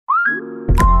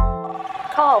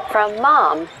call from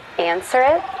Mom. Answer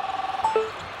it.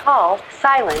 Call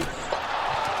silence.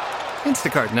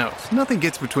 Instacart knows nothing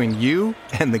gets between you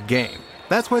and the game.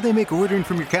 That's why they make ordering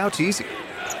from your couch easy.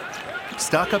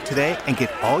 Stock up today and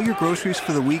get all your groceries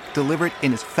for the week delivered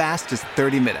in as fast as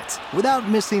 30 minutes without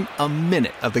missing a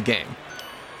minute of the game.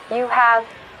 You have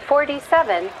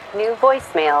 47 new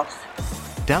voicemails.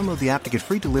 Download the app to get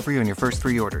free delivery on your first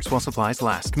 3 orders while supplies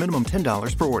last. Minimum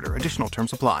 $10 per order. Additional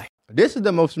terms apply. This is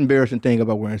the most embarrassing thing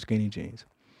about wearing skinny jeans.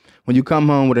 When you come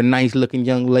home with a nice-looking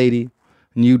young lady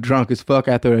and you drunk as fuck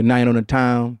after a night on the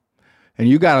town and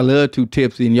you got a little too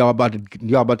tipsy and y'all about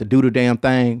to do the damn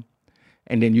thing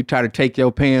and then you try to take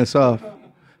your pants off,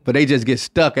 but they just get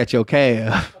stuck at your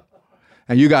calf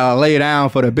and you got to lay down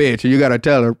for the bitch and you got to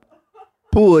tell her,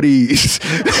 pull these.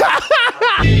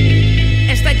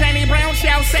 It's the Danny Brown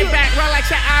Show. Sit back, relax,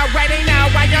 you already know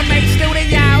why you make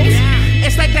studios.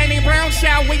 It's the Danny Brown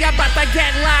Show. We about to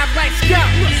get live. Let's go.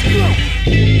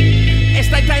 It's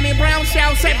the Danny Brown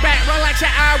Show. Sit back, relax, you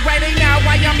already know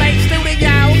why you make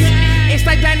studios. It's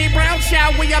the Danny Brown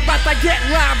Show. We about to get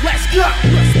live. Let's go.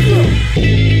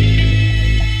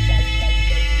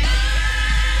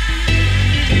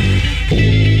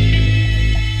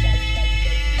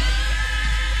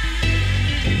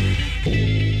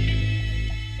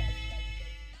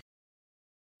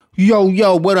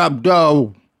 Yo, what up,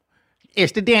 though?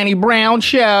 It's the Danny Brown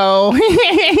Show.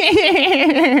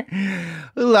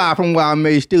 Live from Wild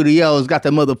Maze Studios. Got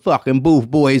the motherfucking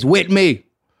Booth Boys with me.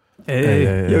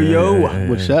 Hey. Yo.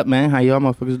 What's up, man? How y'all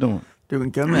motherfuckers doing? Doing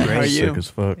good, man. How are you? Sick as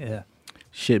fuck. Yeah.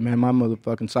 Shit, man, my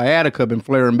motherfucking sciatica been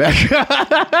flaring back.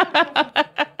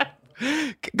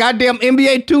 Goddamn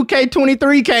NBA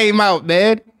 2K23 came out,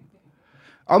 man.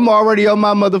 I'm already on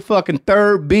my motherfucking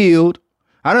third build.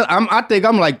 I think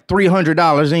I'm like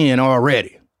 $300 in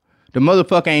already. The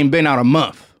motherfucker ain't been out a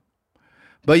month.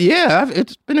 But yeah,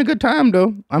 it's been a good time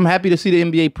though. I'm happy to see the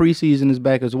NBA preseason is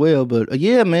back as well. But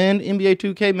yeah, man, NBA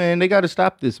 2K, man, they got to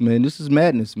stop this, man. This is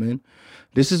madness, man.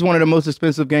 This is one of the most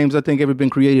expensive games I think ever been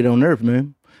created on Earth,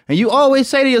 man. And you always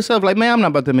say to yourself, like, man, I'm not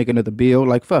about to make another build.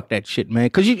 Like, fuck that shit, man.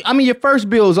 Because your first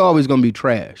build is always gonna be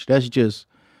trash. That's just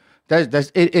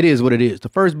it is what it is. The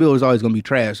first build is always gonna be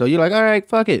trash. So you're like, all right,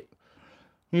 fuck it.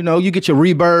 You know, you get your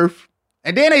rebirth,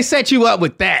 and then they set you up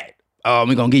with that. Oh,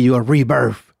 we're going to give you a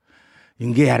rebirth. You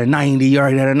can get out of 90 or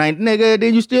out of 90. Nigga,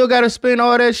 then you still got to spend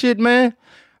all that shit, man.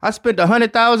 I spent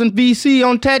 100,000 VC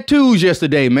on tattoos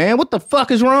yesterday, man. What the fuck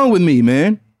is wrong with me,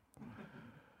 man?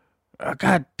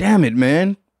 God damn it,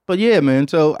 man. But yeah, man.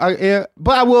 So,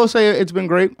 but I will say it's been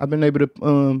great. I've been able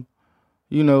to,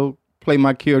 play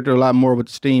my character a lot more with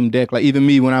the Steam Deck. Like, even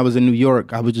me, when I was in New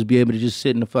York, I would just be able to just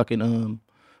sit in the fucking,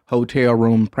 hotel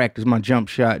room, practice my jump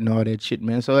shot and all that shit,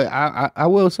 man. So I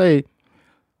will say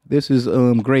this is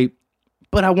great.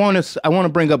 But I want to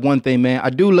bring up one thing, man.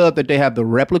 I do love that they have the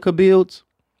replica builds.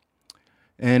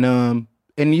 And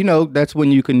that's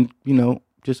when you can,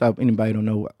 just so anybody don't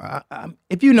know.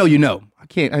 If you know, you know. I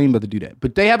ain't about to do that.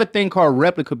 But they have a thing called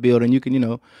replica build, and you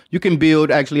can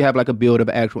build, actually have like a build of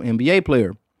an actual NBA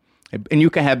player. And you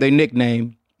can have their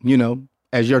nickname,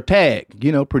 as your tag,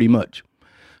 pretty much.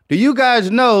 Do you guys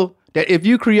know that if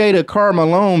you create a Karl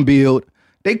Malone build,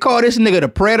 they call this nigga the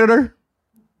Predator?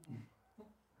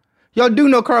 Y'all do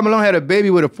know Karl Malone had a baby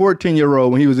with a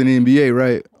 14-year-old when he was in the NBA,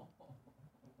 right?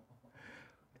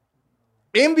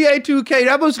 NBA 2K,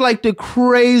 that was like the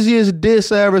craziest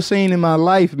diss I ever seen in my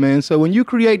life, man. So when you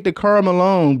create the Karl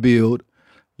Malone build,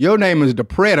 your name is the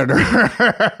Predator.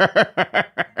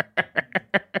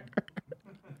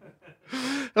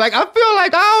 Like, I feel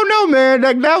like, I don't know, man.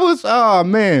 Like, that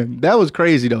was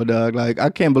crazy, though, dog. Like, I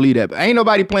can't believe that. But ain't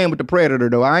nobody playing with the Predator,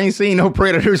 though. I ain't seen no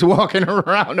Predators walking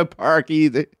around the park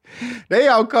either. They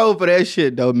all cold for that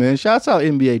shit, though, man. Shouts out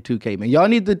NBA 2K, man. Y'all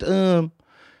need to,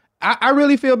 I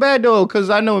really feel bad, though, because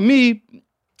I know me.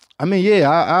 I mean,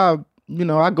 yeah, I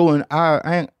go in,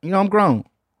 I'm grown.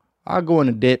 I go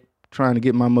into debt trying to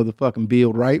get my motherfucking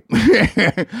build right.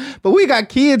 But we got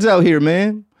kids out here,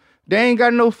 man. They ain't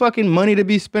got no fucking money to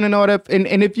be spending all that.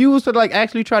 And if you was to like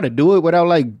actually try to do it without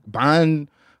like buying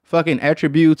fucking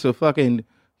attributes or fucking,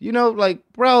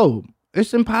 bro,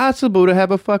 it's impossible to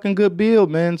have a fucking good build,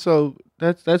 man. So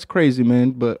that's crazy,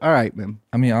 man. But all right, man.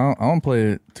 I mean, I don't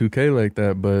play 2K like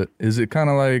that, but is it kind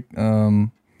of like,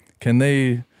 can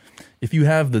they, if you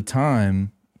have the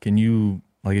time, can you,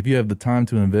 like, if you have the time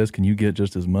to invest, can you get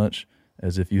just as much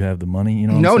as if you have the money? You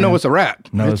know what I'm saying? No, it's a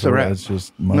wrap. No, it's a wrap. It's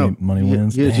just money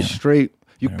wins. Yeah, it's just straight.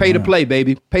 You pay to play,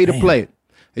 baby. Pay to play.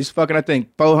 It's fucking, I think,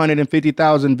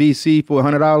 450,000 VC for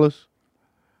 $100.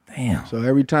 Damn. So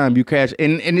every time you cash,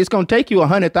 and it's gonna take you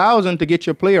 100,000 to get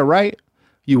your player right.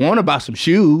 You want to buy some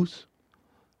shoes.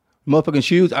 Motherfucking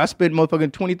shoes. I spent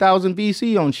motherfucking 20,000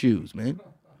 VC on shoes, man.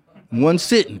 One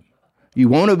sitting. You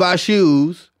want to buy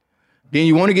shoes, then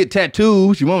you want to get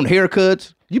tattoos, you want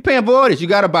haircuts. You paying for all this. You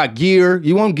got to buy gear.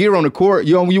 You want gear on the court.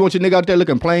 You want your nigga out there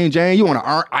looking plain Jane. You want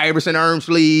an Iverson arm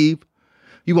sleeve.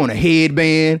 You want a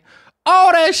headband.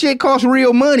 All that shit costs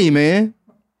real money, man.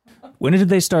 When did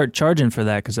they start charging for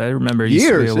that? Because I remember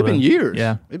years. It's been years.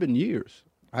 Yeah. It's been years.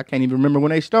 I can't even remember when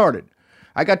they started.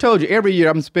 Like I told you, every year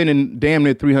I'm spending damn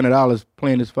near $300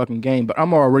 playing this fucking game, but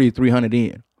I'm already 300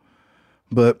 in.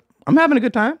 But I'm having a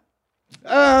good time.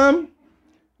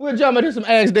 We'll jump into some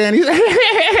Ask Danny.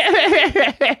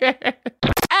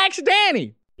 Ask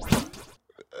Danny.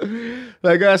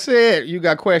 Like I said, you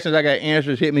got questions, I got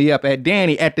answers. Hit me up at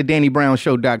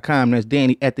Danny@theDannyBrownShow.com. That's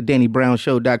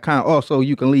Danny@theDannyBrownShow.com. Also,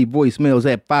 you can leave voicemails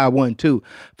at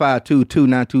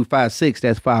 512-522-9256.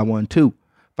 That's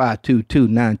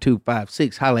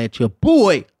 512-522-9256. Holla at your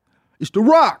boy. It's The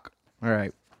Rock. All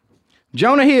right.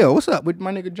 Jonah Hill. What's up with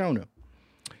my nigga Jonah?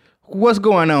 What's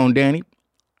going on, Danny?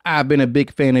 I've been a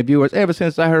big fan of yours ever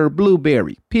since I heard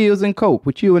Blueberry, Pills and Coke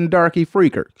with you and Darky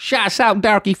Freaker. Shouts out,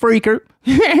 Darky Freaker.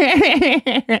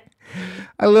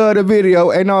 I love the video,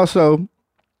 and also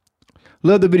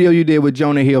love the video you did with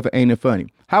Jonah Hill for Ain't It Funny.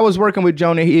 How was working with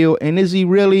Jonah Hill, and is he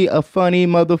really a funny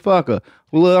motherfucker?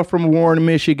 Love from Warren,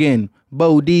 Michigan.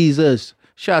 Bo Jesus.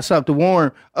 Shouts out to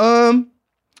Warren.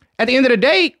 At the end of the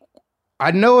day,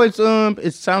 I know it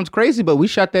sounds crazy, but we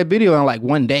shot that video in like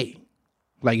one day.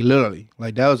 Like literally,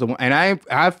 like that was and I've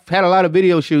had a lot of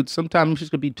video shoots. Sometimes it's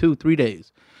just gonna be 2-3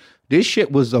 days. This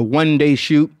shit was a 1-day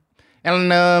shoot,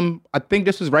 and I think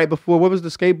this was right before what was the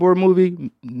skateboard movie?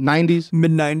 90s,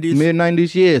 mid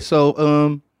 90s. Yeah.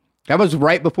 So that was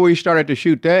right before he started to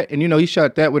shoot that, and he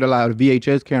shot that with a lot of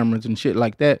VHS cameras and shit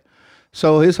like that.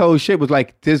 So his whole shit was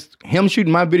like this. Him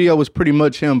shooting my video was pretty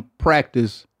much him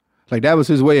practice. Like that was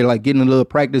his way of like getting a little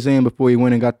practice in before he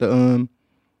went and got the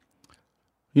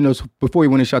before he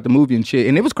went and shot the movie and shit.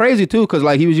 And it was crazy, too, because,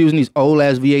 like, he was using these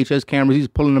old-ass VHS cameras. He's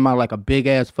pulling them out like a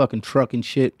big-ass fucking truck and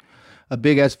shit. A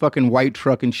big-ass fucking white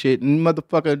truck and shit. And we got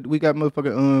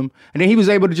motherfucker, And then he was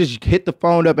able to just hit the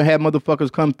phone up and have motherfuckers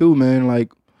come through, man.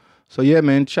 Like, so, yeah,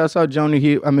 man. Shouts out Jonah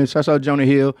Hill.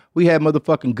 We had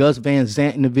motherfucking Gus Van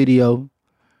Sant in the video.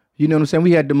 You know what I'm saying?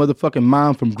 We had the motherfucking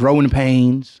mom from Growing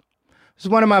Pains. This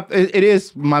is it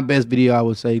is my best video, I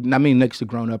would say. I mean, next to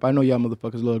Grown Up. I know y'all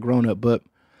motherfuckers love Grown Up, but...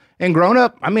 And Grown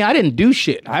Up, I mean, I didn't do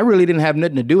shit. I really didn't have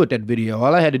nothing to do with that video.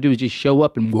 All I had to do was just show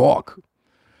up and walk.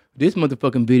 This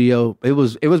motherfucking video, it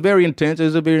was very intense. It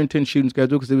was a very intense shooting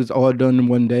schedule because it was all done in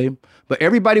one day. But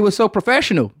everybody was so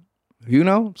professional,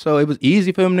 So it was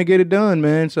easy for him to get it done,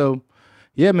 man. So,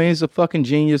 yeah, man, he's a fucking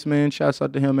genius, man. Shouts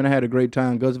out to him, and I had a great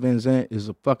time. Gus Van Sant is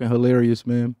a fucking hilarious,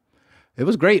 man. It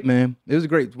was great, man. It was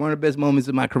great. It's one of the best moments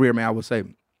of my career, man, I would say,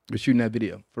 was shooting that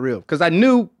video, for real. Because I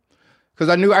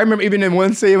remember even in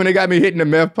one scene when they got me hitting the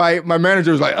meth pipe, my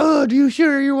manager was like, "Oh, do you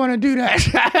sure you want to do that?"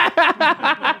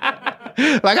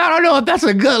 Like, I don't know if that's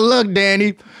a good look,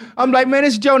 Danny. I'm like, man,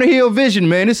 it's Jonah Hill vision,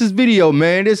 man. This is video,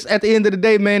 man. This, at the end of the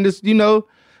day, man, this, I'm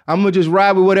going to just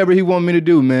ride with whatever he want me to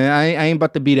do, man. I ain't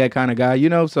about to be that kind of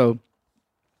guy, So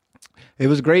it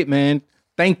was great, man.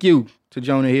 Thank you to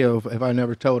Jonah Hill. If I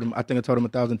never told him, I think I told him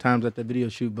 1,000 times at the video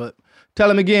shoot, but tell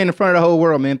him again in front of the whole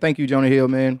world, man. Thank you, Jonah Hill,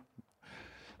 man.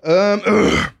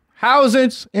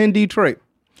 Housings in Detroit.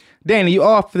 Danny, you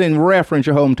often reference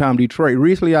your hometown, Detroit.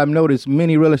 Recently, I've noticed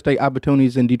many real estate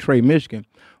opportunities in Detroit, Michigan.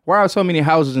 Why are so many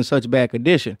houses in such bad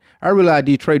condition? I realize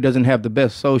Detroit doesn't have the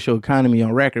best social economy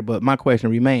on record, but my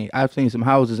question remains. I've seen some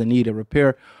houses in need of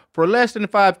repair for less than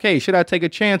 $5,000. Should I take a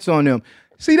chance on them?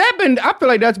 See, I feel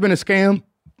like that's been a scam.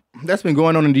 That's been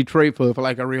going on in Detroit for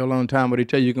like a real long time, where they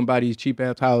tell you can buy these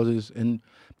cheap-ass houses, and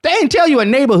they ain't tell you a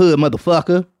neighborhood,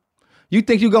 motherfucker. You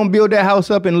think you're going to build that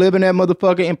house up and live in that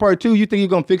motherfucker? And part two, you think you're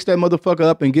going to fix that motherfucker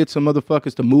up and get some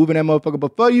motherfuckers to move in that motherfucker?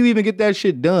 Before you even get that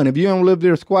shit done, if you don't live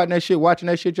there squatting that shit, watching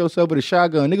that shit yourself with a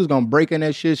shotgun, niggas going to break in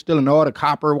that shit, stealing all the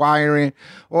copper wiring,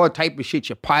 all type of shit,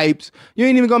 your pipes. You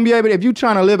ain't even going to be able to, if you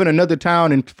trying to live in another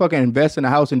town and fucking invest in a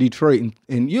house in Detroit,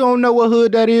 and you don't know what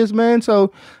hood that is, man.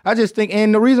 So I just think,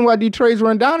 and the reason why Detroit's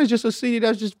run down is just a city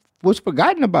that's just was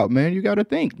forgotten about, man. You got to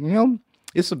think,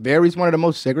 it's one of the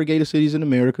most segregated cities in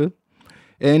America.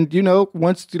 And,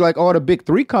 once like all the big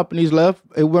three companies left,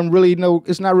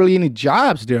 it's not really any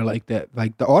jobs there like that.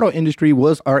 Like the auto industry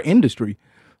was our industry.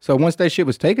 So once that shit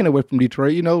was taken away from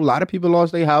Detroit, a lot of people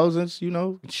lost their houses,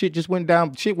 shit just went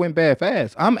down, shit went bad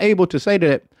fast. I'm able to say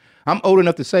that, I'm old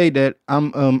enough to say that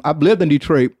I've lived in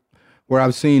Detroit where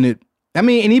I've seen it. I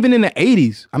mean, and even in the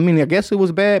 80s, I mean, I guess it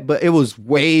was bad, but it was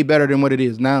way better than what it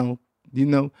is now. you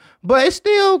know. But it's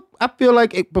still, I feel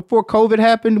like before COVID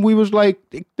happened, we was like,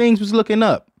 things was looking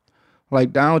up.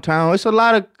 Like downtown, it's a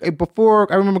lot of, before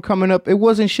I remember coming up, it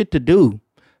wasn't shit to do.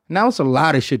 Now it's a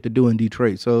lot of shit to do in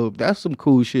Detroit. So that's some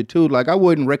cool shit too. Like I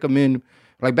wouldn't recommend,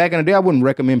 like back in the day, I wouldn't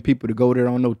recommend people to go there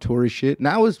on no tourist shit.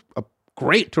 Now it's a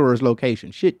great tourist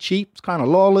location. Shit cheap, it's kind of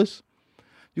lawless.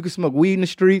 You can smoke weed in the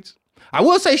streets. I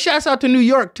will say shouts out to New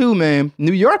York too, man.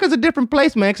 New York is a different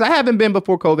place, man, because I haven't been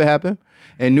before COVID happened.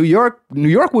 And New York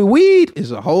with weed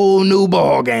is a whole new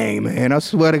ball game, man. I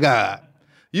swear to God.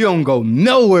 You don't go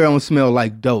nowhere don't smell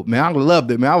like dope, man. I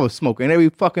loved it, man. I was smoking every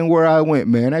fucking where I went,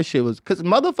 man. That shit was, because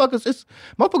motherfuckers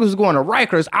was going to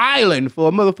Rikers Island for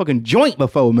a motherfucking joint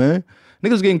before, man.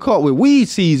 Niggas getting caught with weed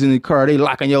seeds in the car. They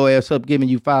locking your ass up, giving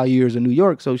you 5 years in New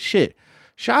York. So shit.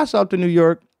 Shouts out to New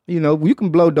York. You know, you can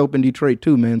blow dope in Detroit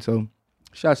too, man. So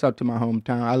shouts out to my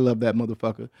hometown. I love that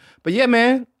motherfucker. But yeah,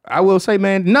 man, I will say,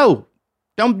 man, no.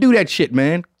 Don't do that shit,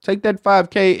 man. Take that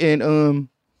 5K and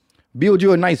build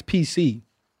you a nice PC.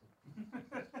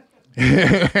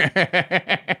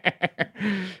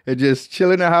 And just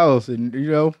chill in the house and,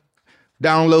 you know,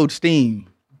 download Steam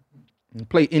and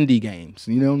play indie games.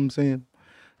 You know what I'm saying?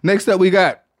 Next up, we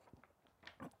got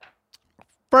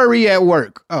Furry at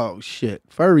work. Oh, shit.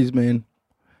 Furries, man.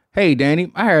 Hey,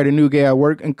 Danny, I hired a new guy at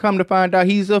work and come to find out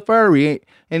he's a furry.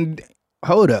 And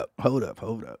hold up.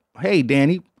 Hey,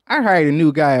 Danny, I hired a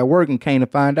new guy at work and came to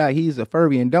find out he's a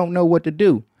furry and don't know what to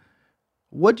do.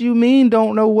 What do you mean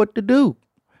don't know what to do?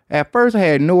 At first, I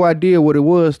had no idea what it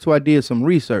was till I did some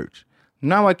research.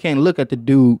 Now I can't look at the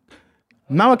dude.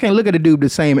 The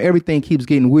same. Everything keeps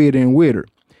getting weirder and weirder.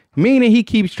 Meaning he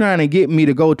keeps trying to get me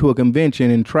to go to a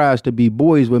convention and tries to be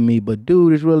boys with me. But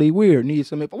dude is really weird. Needs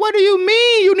some advice. What do you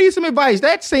mean you need some advice?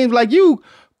 That seems like you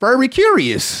furry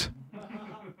curious.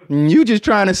 You just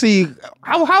trying to see,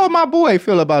 how would my boy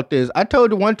feel about this? I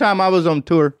told you one time I was on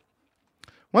tour.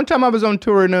 In,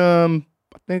 I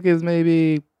think it's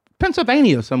maybe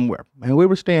Pennsylvania somewhere, and we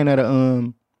were staying at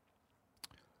a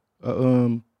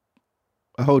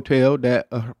hotel that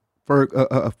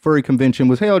a furry convention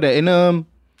was held at, and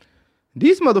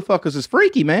these motherfuckers is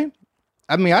freaky, man.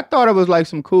 I mean, I thought it was like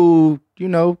some cool, you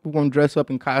know, we're gonna dress up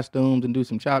in costumes and do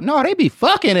some chop. No, they be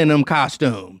fucking in them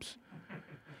costumes,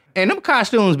 and them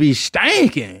costumes be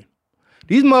stinking.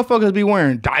 These motherfuckers be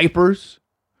wearing diapers,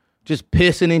 just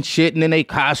pissing and shitting in their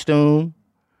costume.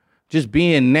 Just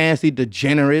being nasty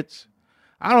degenerates.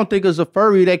 I don't think it's a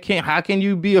furry that can't. How can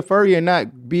you be a furry and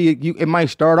not be? It might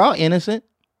start out innocent.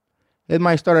 It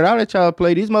might start out a child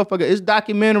play. These motherfuckers. It's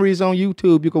documentaries on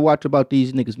YouTube you can watch about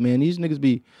these niggas, man. These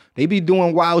niggas they be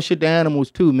doing wild shit to animals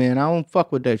too, man. I don't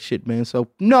fuck with that shit, man. So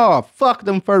no, fuck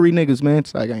them furry niggas, man.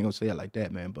 So I ain't gonna say it like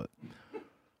that, man. But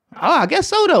I guess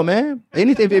so though, man.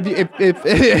 Anything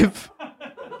if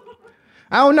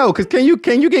I don't know, cause can you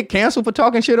get canceled for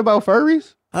talking shit about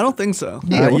furries? I don't think so.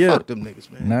 Yeah, Not well, yet. fuck them niggas,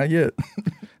 man. Not yet.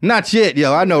 Not yet,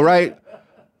 yo. I know, right?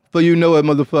 For you know it,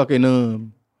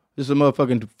 motherfucking there's a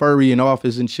motherfucking furry in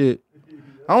office and shit.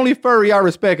 Only furry I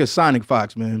respect is Sonic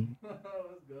Fox, man.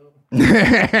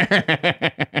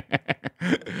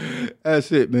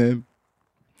 That's it, man.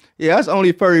 Yeah, that's the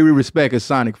only furry we respect is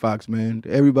Sonic Fox, man.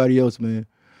 Everybody else, man,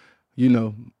 you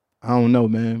know, I don't know,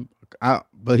 man.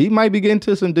 But he might be getting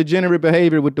to some degenerate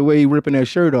behavior with the way he ripping that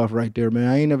shirt off right there, man.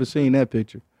 I ain't never seen that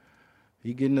picture.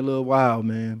 He getting a little wild,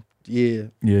 man. Yeah.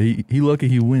 Yeah, he lucky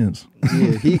he wins.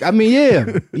 Yeah. Yeah,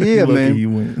 Lucky man. he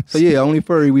wins. So yeah, only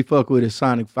furry we fuck with is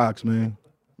Sonic Fox, man.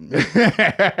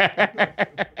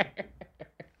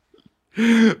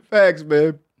 Facts,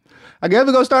 man. I guess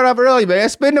we're gonna start off early, man.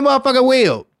 Spin the motherfucking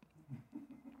wheel.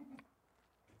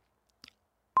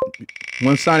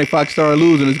 Once Sonic Fox started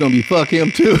losing, it's gonna be fuck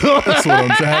him too. That's what I'm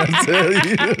trying to tell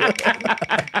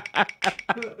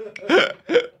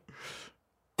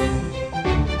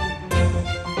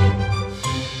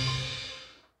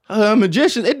you.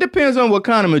 Magician, it depends on what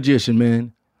kind of magician,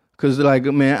 man. Cause like,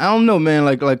 man, I don't know, man.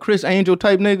 Like Chris Angel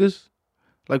type niggas,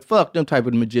 like fuck them type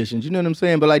of magicians. You know what I'm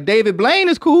saying? But like David Blaine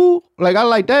is cool. Like I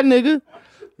like that nigga.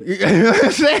 You know what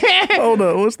I'm saying? Hold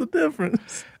on, what's the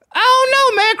difference? I don't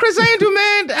know, man. Chris Angel,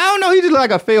 man. I don't know. He's just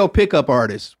like a failed pickup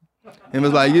artist. And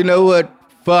was like, you know what?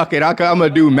 Fuck it. I'm gonna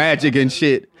do magic and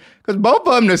shit. Cause both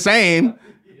of them the same.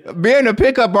 Being a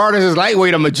pickup artist is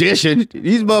lightweight a magician.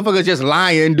 These motherfuckers just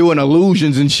lying, doing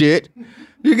illusions and shit.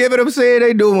 You get what I'm saying?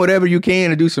 They doing whatever you can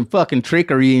to do some fucking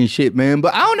trickery and shit, man.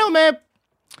 But I don't know, man.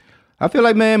 I feel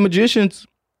like, man, magicians.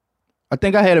 I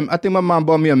think my mom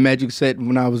bought me a magic set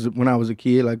when I was a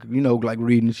kid, like, you know, like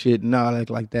reading shit and all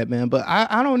like that, man. But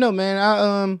I don't know,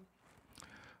 man.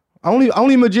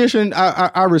 Only magician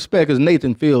I respect is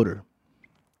Nathan Fielder.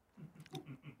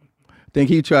 think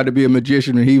he tried to be a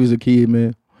magician when he was a kid,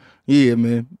 man. Yeah,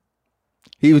 man.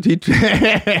 He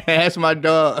that's my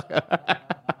dog.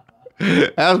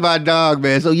 That's my dog,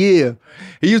 man. So yeah,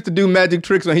 he used to do magic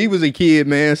tricks when he was a kid,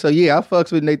 man. So yeah, I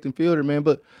fucks with Nathan Fielder, man.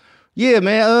 But yeah,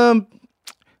 man,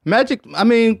 magic, I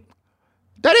mean,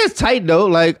 that is tight though.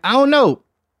 Like, I don't know.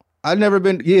 I've never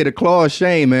been, the Claw of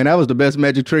Shame, man. That was the best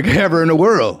magic trick ever in the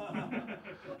world.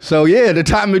 So yeah, the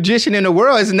top magician in the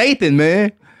world is Nathan,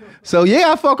 man. So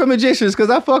yeah, I fuck with magicians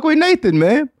because I fuck with Nathan,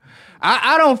 man.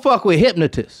 I don't fuck with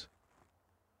hypnotists.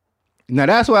 Now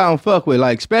that's why I don't fuck with,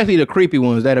 like, especially the creepy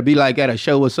ones that'll be like at a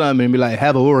show or something and be like,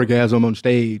 have an orgasm on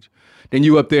stage. Then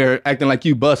you up there acting like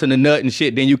you busting a nut and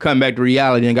shit. Then you come back to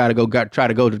reality and try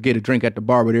to go to get a drink at the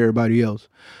bar with everybody else.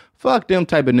 Fuck them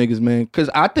type of niggas, man. Cause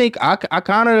I think I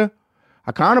kind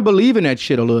of believe in that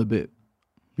shit a little bit.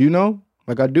 You know,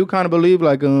 like I do kind of believe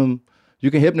like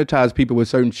you can hypnotize people with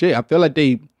certain shit. I feel like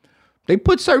they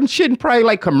put certain shit in probably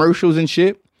like commercials and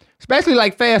shit, especially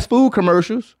like fast food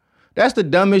commercials. That's the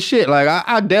dumbest shit. Like,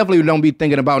 I definitely don't be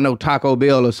thinking about no Taco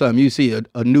Bell or something. You see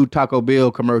a new Taco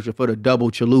Bell commercial for the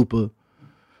double chalupa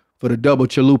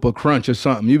crunch or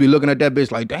something. You be looking at that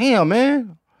bitch like, damn,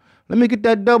 man, let me get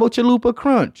that double chalupa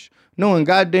crunch. Knowing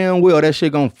goddamn well that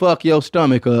shit gonna fuck your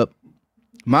stomach up.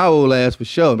 My old ass for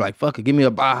sure. Like, fuck it, give me a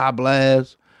Baja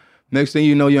Blast. Next thing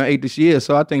you know, you done ate this year.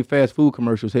 So I think fast food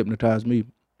commercials hypnotize me.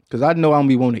 Because I know I don't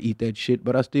be wanting to eat that shit,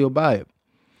 but I still buy it.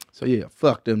 So yeah,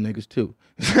 fuck them niggas too.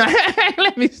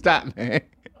 Let me stop, man.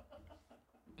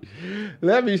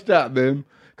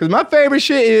 Because my favorite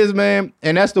shit is, man,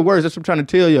 and that's the worst. That's what I'm trying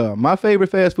to tell y'all. My favorite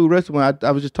fast food restaurant,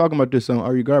 I was just talking about this on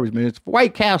Are You Garbage, man. It's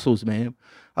White Castles, man.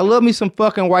 I love me some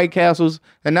fucking White Castles.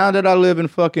 And now that I live in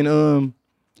fucking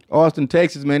Austin,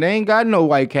 Texas, man, they ain't got no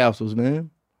White Castles,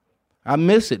 man. I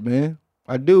miss it, man.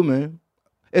 I do, man.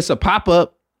 It's a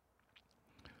pop-up.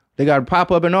 They got a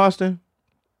pop-up in Austin.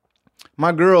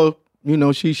 My girl, you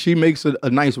know, she makes a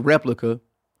nice replica.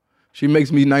 She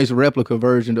makes me nice replica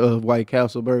version of White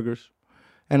Castle burgers.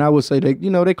 And I would say they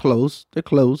close. They're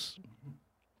close.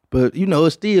 But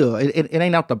it's still it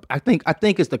ain't out the I think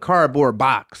it's the cardboard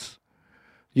box.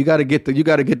 You gotta get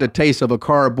the taste of a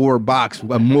cardboard box,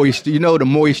 a moisture, the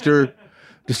moisture,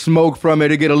 the smoke from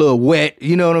it get a little wet.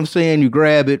 You know what I'm saying? You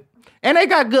grab it. And they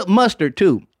got good mustard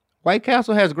too. White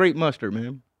Castle has great mustard,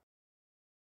 man.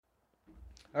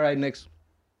 All right, next.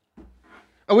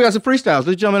 Oh, we got some freestyles.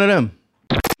 Let's jump into them.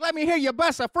 Let me hear you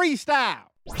bust a freestyle.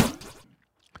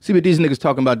 See what these niggas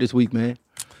talking about this week, man.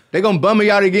 They gonna bum me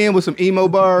out again with some emo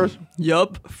bars.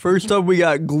 Yup. First up, we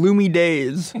got Gloomy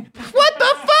Days. What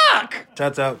the fuck?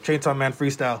 Shouts out, Chainsaw Man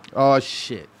freestyle. Oh,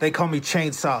 shit. They call me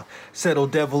Chainsaw, settle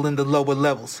devil in the lower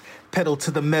levels. Pedal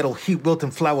to the metal, heat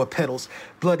wilting flower petals.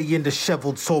 Bloody and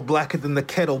disheveled, soul blacker than the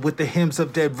kettle. With the hymns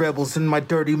of dead rebels, in my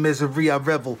dirty misery I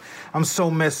revel. I'm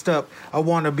so messed up, I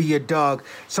wanna be a dog.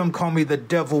 Some call me the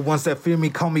devil, ones that fear me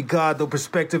call me God. Though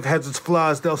perspective has its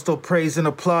flaws, they'll still praise and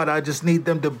applaud. I just need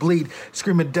them to bleed,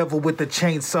 screaming devil with the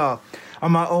chainsaw.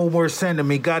 I'm my own worst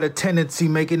enemy, got a tendency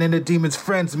making inner demons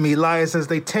friends of me, liars as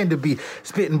they tend to be,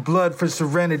 spitting blood for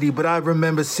serenity. But I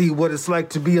remember, see what it's like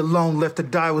to be alone, left to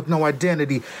die with no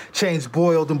identity. Chains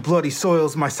boiled and bloody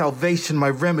soils, my salvation, my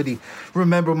remedy.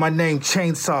 Remember my name,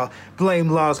 Chainsaw. Blame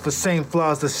laws for same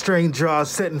flaws, the strain draws,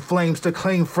 setting flames to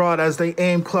claim fraud as they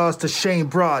aim claws to shame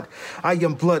broad. I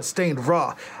am blood-stained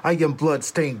raw, I am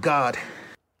blood-stained God.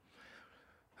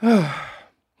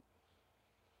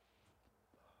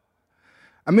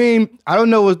 I mean, I don't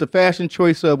know what's the fashion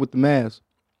choice with the mask.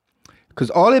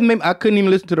 Because I couldn't even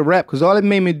listen to the rap, because all it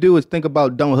made me do is think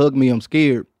about Don't Hug Me, I'm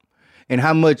Scared. And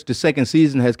how much the second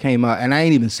season has came out, and I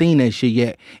ain't even seen that shit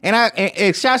yet.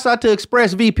 And shouts out to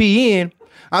ExpressVPN,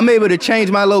 I'm able to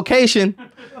change my location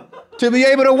to be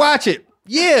able to watch it.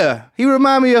 Yeah, he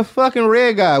remind me of fucking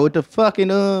Red Guy with the fucking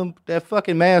that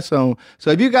fucking mask on.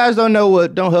 So if you guys don't know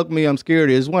what Don't Hug Me, I'm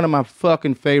Scared is, one of my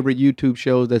fucking favorite YouTube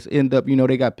shows that's end up,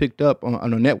 they got picked up on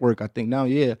a network, I think now,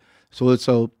 yeah. So it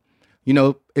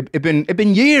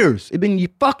been years. It been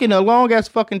fucking a long ass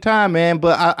fucking time, man.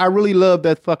 But I really love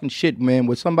that fucking shit, man,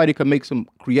 where somebody could make some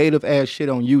creative ass shit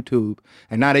on YouTube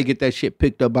and now they get that shit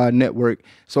picked up by a network.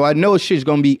 So I know shit's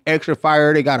gonna be extra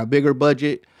fire. They got a bigger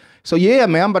budget. So yeah,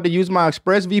 man, I'm about to use my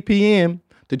ExpressVPN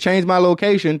to change my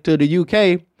location to the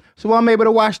UK so I'm able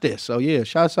to watch this. So yeah,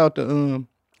 shouts out to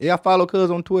I follow Cuz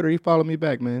on Twitter. He followed me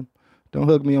back, man. Don't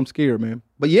hug me, I'm scared, man.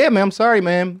 But yeah, man, I'm sorry,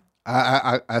 man.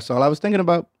 I that's all I was thinking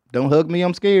about. Don't hug me,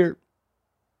 I'm scared.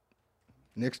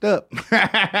 Next up.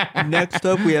 Next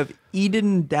up, we have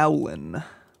Eden Dowlin.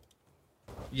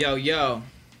 Yo,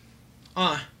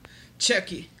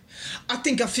 check it. I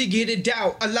think I figured it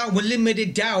out, allowing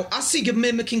limited doubt. I see a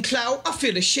mimicking cloud, I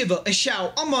feel a shiver, a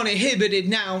shout. I'm uninhibited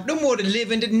now, the more the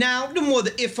living it now, the more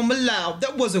the if I'm allowed.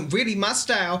 That wasn't really my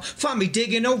style, find me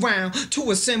digging around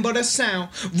to assemble the sound.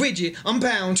 Rigid, I'm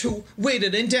bound to,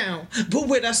 weighted and down. But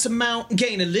with us amount,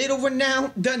 gain a little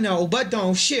renown. Don't know, but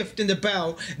don't shift in the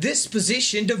bow. This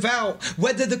position devout,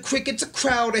 whether the cricket's a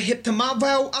crowd or hip to my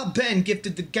vow, I've been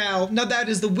gifted the gal. Now that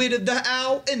is the wit of the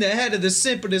owl, in the head of the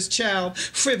simplest child.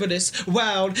 Frivolous,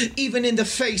 wild, even in the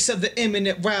face of the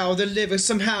imminent row, the lyrics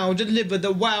somehow deliver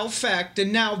the wow fact,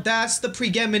 and now that's the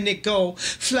preeminent goal.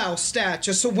 Flow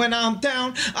stature, so when I'm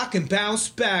down, I can bounce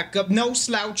back up. No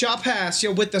slouch, I'll pass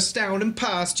you with astounding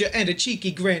posture and a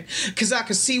cheeky grin, cause I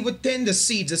can see within the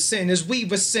seeds of sin as we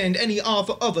rescind any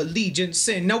offer of allegiance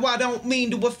sin. No, I don't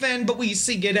mean to offend, but we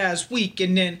see it as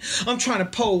weakening. I'm trying to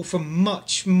pull from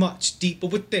much, much deeper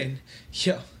within.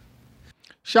 Yeah.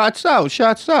 Shots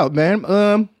out,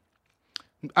 man.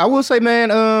 I will say,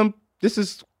 man, this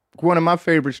is one of my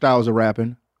favorite styles of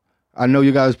rapping. I know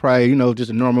you guys probably,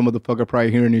 just a normal motherfucker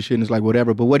probably hearing this shit and it's like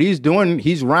whatever. But what he's doing,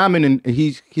 he's rhyming and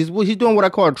he's doing what I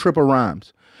call triple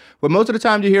rhymes. But most of the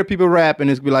time you hear people rap and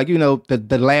it's be like,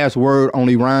 the last word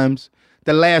only rhymes.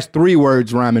 The last 3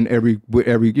 words rhyming with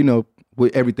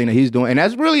everything that he's doing. And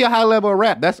that's really a high level of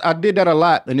rap. I did that a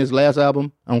lot in this last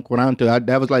album on Quadrantio.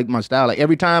 That was like my style. Like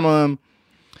every time,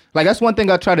 like that's one thing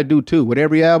I try to do too. With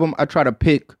every album, I try to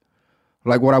pick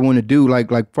like what I want to do. Like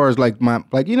far as like my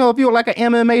if you're like an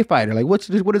MMA fighter, like what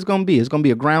it's gonna be? It's gonna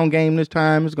be a ground game this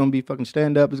time. It's gonna be fucking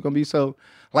stand up. It's gonna be so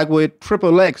like with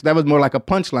Triple X, that was more like a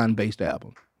punchline based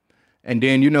album. And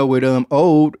then with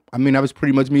Old, that was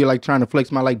pretty much me like trying to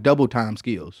flex my like double time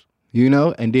skills.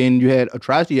 And then you had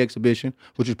Atrocity Exhibition,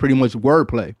 which is pretty much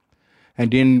wordplay.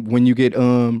 And then when you get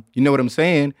you know what I'm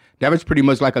saying? That was pretty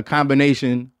much like a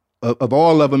combination of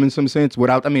all of them in some sense,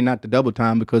 without, not the double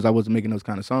time because I wasn't making those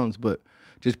kind of songs, but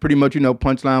just pretty much,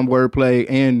 punchline wordplay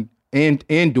and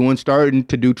starting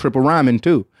to do triple rhyming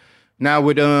too. Now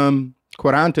with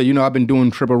Quadrantio, I've been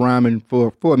doing triple rhyming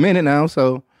for a minute now,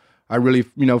 so I really,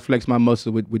 flex my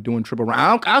muscle with doing triple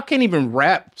rhyming. I can't even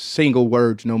rap single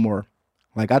words no more.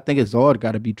 Like I think it's all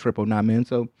got to be triple now, man.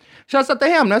 So shouts out to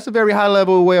him. That's a very high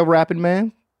level way of rapping,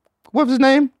 man. What was his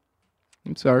name?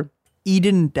 I'm sorry.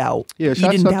 Eden Doubt. Yeah,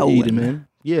 shouts out to Eden, man.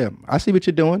 Yeah, I see what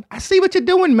you're doing.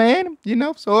 Man.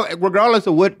 So regardless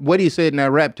of what he said in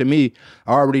that rap, to me,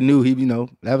 I already knew he,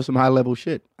 that was some high level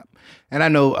shit. And I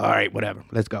know, all right, whatever.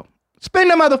 Let's go. Spin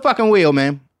the motherfucking wheel,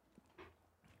 man.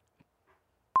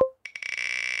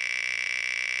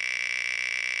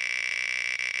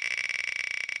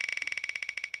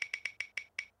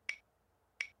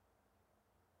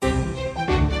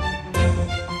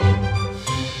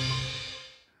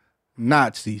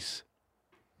 Nazis.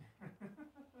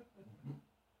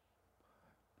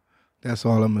 That's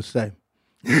all I'm gonna say.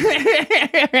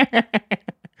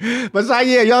 But so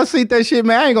yeah, y'all see that shit,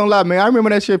 man. I ain't gonna lie, man. I remember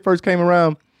that shit first came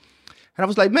around, and I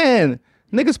was like, man,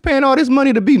 niggas paying all this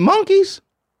money to be monkeys.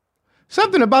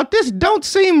 Something about this don't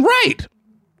seem right.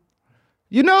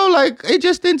 Like it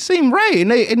just didn't seem right.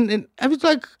 And I was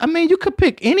like, you could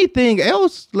pick anything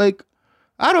else. Like,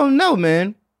 I don't know,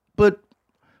 man, but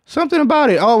something about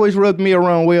it always rubbed me the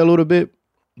wrong way a little bit.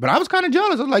 But I was kind of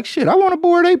jealous. I was like, shit, I want a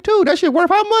Bored Ape too. That shit worth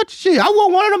how much? Shit, I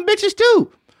want one of them bitches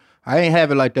too. I ain't have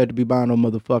it like that to be buying no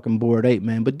motherfucking Bored Ape,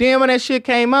 man. But then when that shit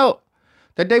came out,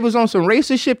 that they was on some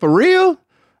racist shit for real,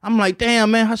 I'm like,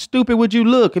 damn, man, how stupid would you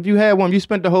look if you had one? You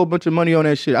spent a whole bunch of money on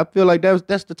that shit. I feel like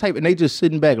that's the type, and they just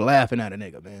sitting back laughing at a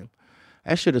nigga, man.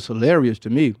 That shit is hilarious to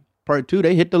me. Part 2,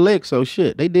 they hit the lick, so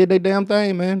shit. They did their damn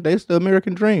thing, man. That's the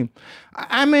American dream.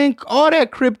 All that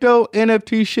crypto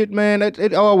NFT shit, man,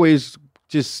 it always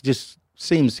just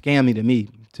seems scammy to me,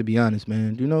 to be honest,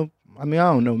 man. I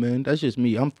don't know, man. That's just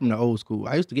me. I'm from the old school.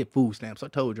 I used to get food stamps. I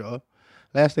told y'all.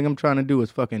 Last thing I'm trying to do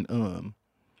is fucking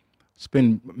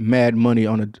spend mad money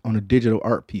on a digital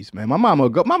art piece, man. My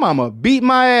mama beat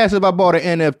my ass if I bought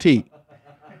an NFT.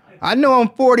 I know I'm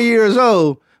 40 years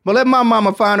old, but let my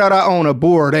mama find out I own a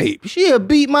Bored Ape. She'll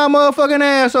beat my motherfucking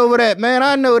ass over that, man.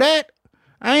 I know that.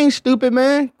 I ain't stupid,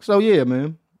 man. So yeah,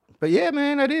 man. But yeah,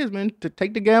 man, that is, man. To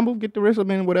take the gamble, get the risk,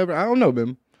 whatever. I don't know,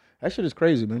 man. That shit is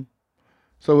crazy, man.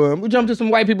 So we jump to some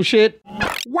white people shit.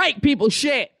 White people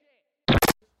shit.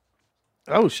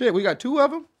 Oh shit, we got 2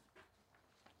 of them?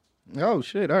 Oh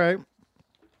shit, all right.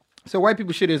 So white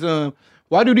people shit is,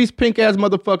 why do these pink ass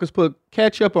motherfuckers put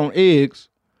ketchup on eggs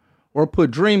or put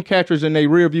dream catchers in their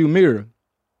rear view mirror?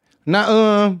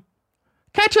 Now,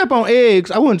 ketchup on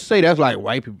eggs, I wouldn't say that's like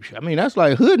white people shit. That's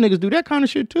like hood niggas do that kind of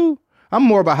shit too. I'm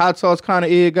more of a hot sauce kind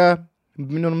of egg guy.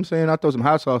 You know what I'm saying? I throw some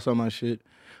hot sauce on my shit.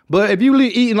 But if you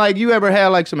eating like you ever had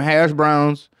like some hash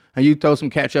browns and you throw some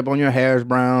ketchup on your hash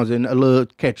browns and a little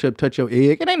ketchup touch your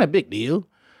egg, it ain't a big deal.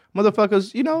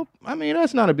 Motherfuckers, you know, I mean,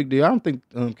 that's not a big deal. I don't think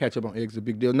ketchup on eggs is a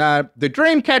big deal. Now, the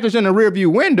dream catchers in the rearview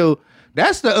window,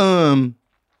 that's the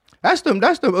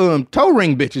toe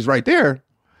ring bitches right there.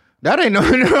 That ain't no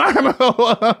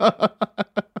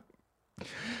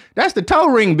That's the toe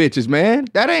ring bitches, man.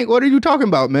 That ain't, what are you talking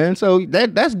about, man? So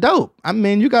that's dope. I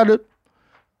mean, you gotta,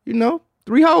 you know,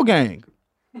 3-hole gang.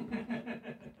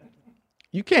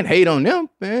 You can't hate on them,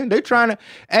 man. They trying to,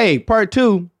 hey, part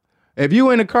 2, if you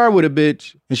in a car with a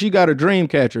bitch and she got a dream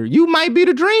catcher, you might be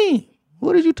the dream.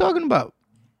 What are you talking about?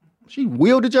 She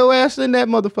wielded your ass in that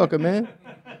motherfucker, man.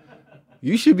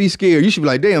 You should be scared. You should be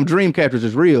like, damn, dream catchers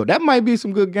is real. That might be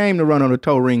some good game to run on a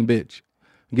toe ring bitch.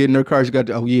 Get in her car, she got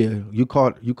to, oh yeah, you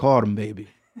caught him, baby.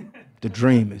 The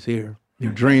dream is here.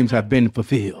 Your dreams have been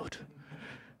fulfilled.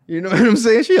 You know what I'm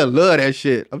saying? She'll love that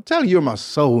shit. I'm telling you, you're my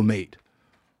soulmate.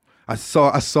 I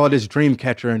saw this dream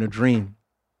catcher in a dream.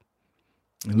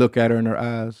 And look at her in her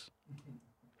eyes.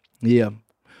 Yeah.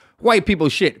 White people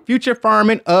shit. Future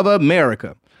farming of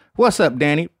America. What's up,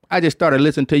 Danny? I just started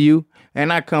listening to you,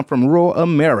 and I come from rural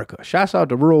America. Shouts out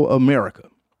to rural America.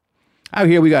 Out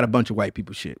here, we got a bunch of white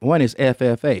people shit. One is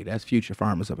FFA. That's Future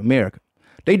Farmers of America.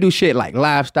 They do shit like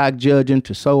livestock judging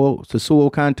to soil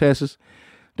contests.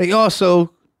 They also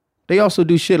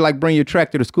do shit like bring your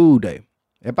tractor to school day.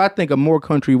 If I think of more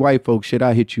country white folks shit,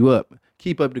 I hit you up.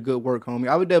 Keep up the good work, homie.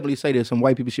 I would definitely say there's some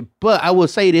white people shit, but I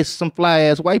would say there's some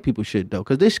fly-ass white people shit, though,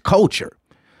 because this culture,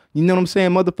 you know what I'm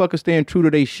saying? Motherfuckers staying true to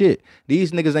their shit.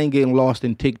 These niggas ain't getting lost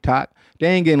in TikTok. They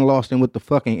ain't getting lost in what the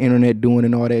fucking internet doing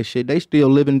and all that shit. They still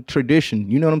living tradition.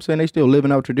 You know what I'm saying? They still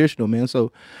living out traditional, man.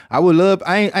 So I would love,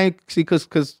 I ain't see,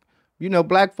 cause you know,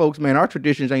 black folks, man, our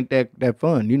traditions ain't that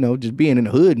fun. You know, just being in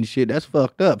the hood and shit, that's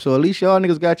fucked up. So at least y'all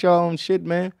niggas got y'all own shit,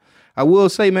 man. I will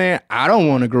say, man, I don't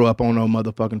want to grow up on no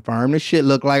motherfucking farm. This shit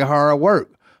look like hard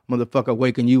work. Motherfucker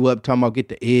waking you up, talking about get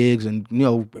the eggs and, you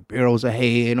know, barrels of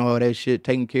hay and all that shit,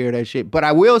 taking care of that shit. But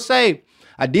I will say,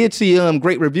 I did see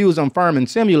great reviews on Farming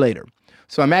Simulator.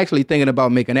 So I'm actually thinking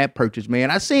about making that purchase,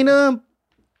 man. I seen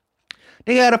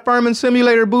they had a Farming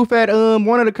Simulator booth at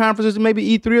one of the conferences,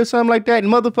 maybe E3 or something like that,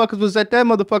 and motherfuckers was at that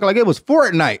motherfucker like it was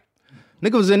Fortnite.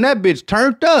 Nigga was in that bitch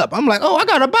turned up. I'm like, oh, I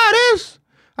gotta buy this.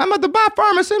 I'm about to buy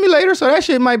Farming Simulator, so that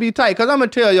shit might be tight. Cause I'm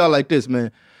gonna tell y'all like this,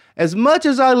 man. As much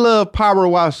as I love Power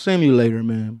Wash Simulator,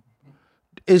 man,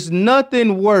 it's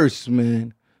nothing worse,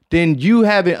 man, than you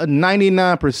having a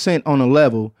 99% on a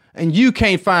level and you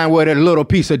can't find where that little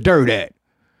piece of dirt at.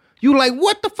 You like,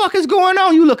 what the fuck is going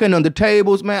on? You looking under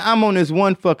tables, man. I'm on this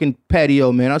one fucking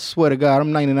patio, man. I swear to God,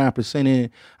 I'm 99% in.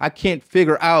 I can't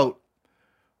figure out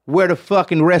where the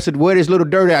fucking rest of, where this little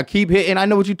dirt at. I keep hitting. I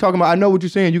know what you're talking about. I know what you're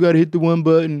saying. You got to hit the one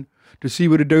button to see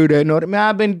where the dirt at. And all that. Man,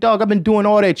 I've been doing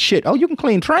all that shit. Oh, you can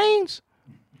clean trains?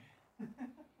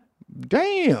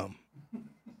 Damn.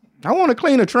 I want to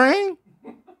clean a train?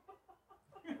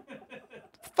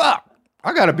 Fuck.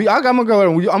 I'm gonna go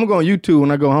on YouTube when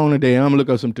I go home today and I'm gonna look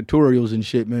up some tutorials and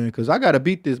shit, man, because I gotta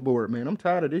beat this board, man. I'm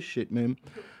tired of this shit, man.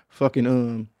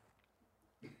 Fucking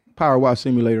Power Wash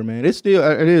Simulator, man. It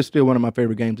is still one of my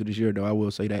favorite games of this year, though. I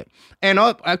will say that. And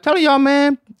I'm telling y'all,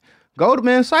 man, go to,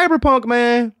 man, Cyberpunk,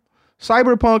 man.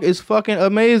 Cyberpunk is fucking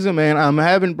amazing, man. I'm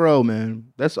having, bro,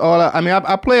 man. That's all.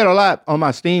 I play it a lot on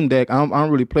my Steam Deck. I don't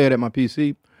really play it at my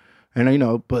PC, and you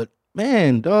know, but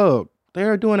man, dog.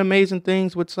 They're doing amazing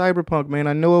things with Cyberpunk, man.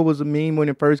 I know it was a meme when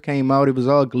it first came out. It was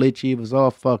all glitchy. It was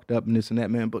all fucked up and this and that,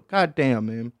 man. But goddamn,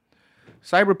 man.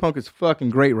 Cyberpunk is fucking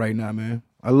great right now, man.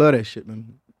 I love that shit,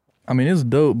 man. I mean, it's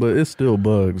dope, but it's still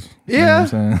bugs. Yeah. You know what I'm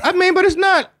saying? I mean, but it's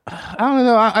not, I don't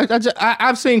know.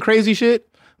 I've seen crazy shit,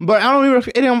 but I don't even,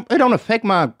 it don't affect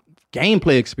my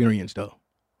gameplay experience, though.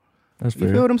 That's fair.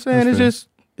 You feel what I'm saying? It's just,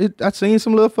 I've seen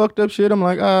some little fucked up shit. I'm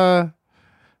like,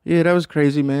 yeah, that was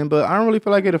crazy, man. But I don't really feel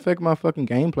like it affected my fucking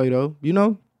gameplay, though. You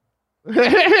know?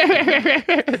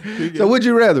 So would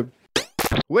you rather?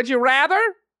 Would you rather?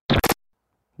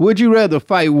 Would you rather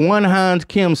fight one Hans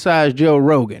Kim-sized Joe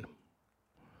Rogan?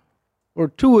 Or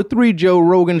 2 or 3 Joe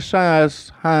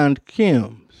Rogan-sized Hans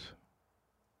Kims?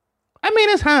 I mean,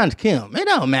 it's Hans Kim. It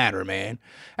don't matter, man.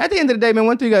 At the end of the day, man,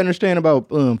 one thing you gotta understand about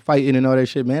fighting and all that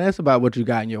shit, man, that's about what you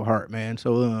got in your heart, man.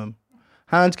 So,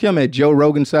 Hans Kim at Joe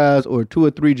Rogan size or 2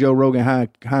 or 3 Joe Rogan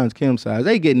Hans Kim size,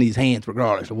 they getting these hands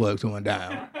regardless of what's going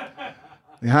down.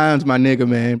 And Hans my nigga,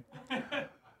 man.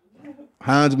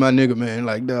 Hans my nigga, man.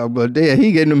 Like, dog, but yeah,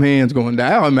 he getting them hands going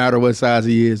down. It don't matter what size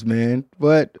he is, man.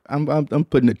 But I'm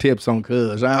putting the tips on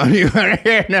Cuz. I don't even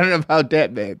hear nothing about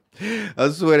that, man. I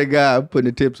swear to God, I'm putting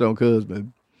the tips on Cuz,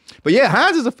 man. But yeah,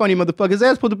 Hines is a funny motherfucker. His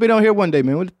ass supposed to be on here one day,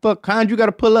 man. What the fuck, Hines? You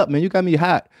gotta pull up, man. You got me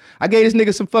hot. I gave this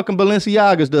nigga some fucking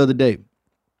Balenciagas the other day.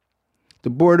 The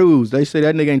Bordeaux. They say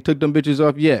that nigga ain't took them bitches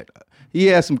off yet. He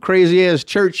had some crazy ass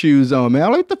church shoes on, man.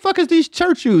 I'm like, what the fuck is these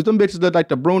church shoes? Them bitches look like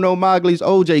the Bruno Magli's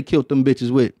OJ killed them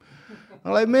bitches with.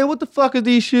 I'm like, man, what the fuck is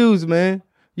these shoes, man?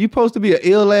 You supposed to be an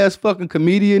ill ass fucking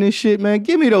comedian and shit, man.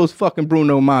 Give me those fucking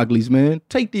Bruno Magli's, man.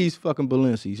 Take these fucking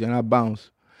Balenci's and I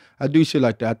bounce. I do shit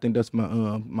like that. I think that's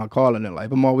my calling in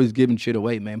life. I'm always giving shit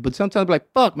away, man. But sometimes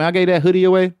like, fuck, man, I gave that hoodie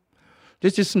away.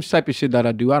 There's just some type of shit that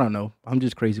I do. I don't know. I'm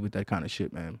just crazy with that kind of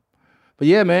shit, man. But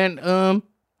yeah, man.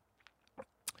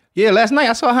 Yeah, last night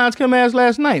I saw Hans come ass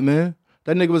last night, man.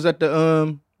 That nigga was at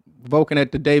the Vulcan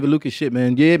at the David Lucas shit,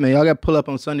 man. Yeah, man, y'all got to pull up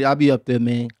on Sunday. I'll be up there,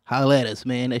 man. Holla at us,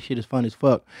 man. That shit is fun as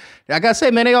fuck. I gotta say,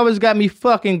 man, they always got me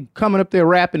fucking coming up there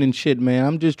rapping and shit, man.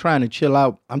 I'm just trying to chill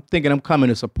out. I'm thinking I'm coming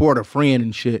to support a friend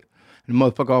and shit. And the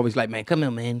motherfucker always like, man, come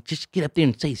on, man. Just get up there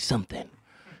and say something.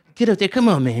 Get up there. Come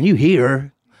on, man. You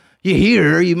here. You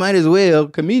here. You might as well.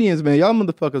 Comedians, man, y'all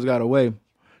motherfuckers got a way.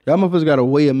 Y'all motherfuckers got a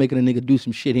way of making a nigga do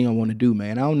some shit he don't want to do,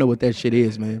 man. I don't know what that shit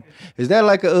is, man. Is that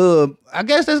like I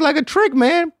guess that's like a trick,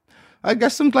 man. I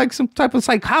guess some type of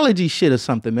psychology shit or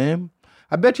something, man.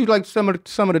 I bet you like some of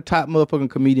the top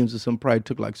motherfucking comedians or something probably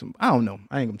took like some, I don't know.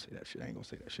 I ain't gonna say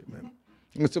that shit, man.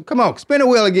 So come on, spin the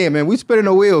wheel again, man. We spinning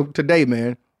the wheel today,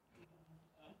 man.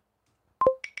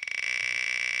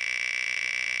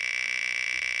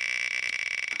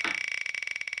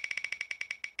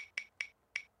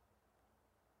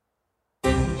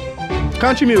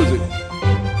 Country music.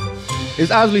 It's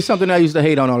obviously something I used to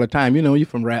hate on all the time. You know, you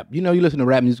from rap. You know, you listen to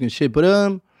rap music and shit. But,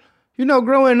 you know,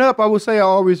 growing up, I would say I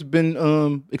always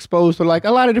been exposed to, like, a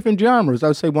lot of different genres. I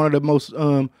would say one of the most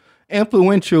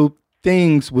influential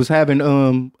things was having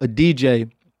a DJ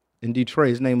in Detroit.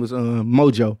 His name was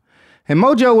Mojo. And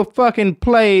Mojo would fucking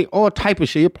play all type of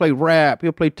shit. He'll play rap.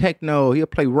 He'll play techno. He'll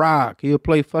play rock. He'll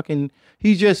play fucking...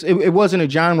 It wasn't a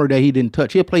genre that he didn't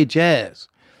touch. He'll play jazz.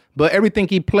 But everything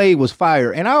he played was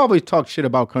fire. And I always talk shit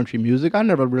about country music. I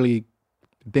never really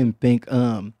didn't think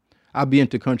I'd be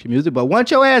into country music. But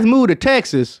once your ass moved to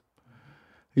Texas,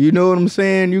 you know what I'm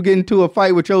saying? You get into a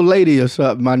fight with your lady or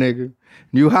something, my nigga.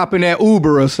 You hop in that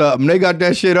Uber or something. They got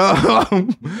that shit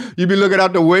on. You be looking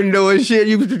out the window and shit.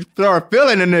 You start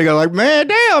feeling the nigga like, man,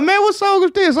 damn, man, what song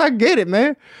is this? I get it,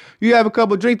 man. You have a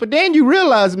couple drinks. But then you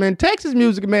realize, man, Texas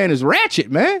music, man, is ratchet,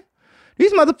 man.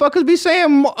 These motherfuckers be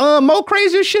saying more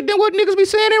crazier shit than what niggas be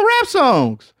saying in rap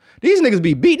songs. These niggas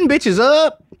be beating bitches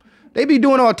up. They be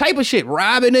doing all type of shit.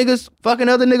 Robbing niggas, fucking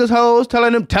other niggas' hoes,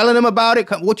 telling them about it,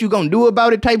 what you gonna do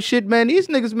about it type shit, man. These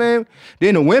niggas, man.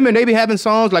 Then the women, they be having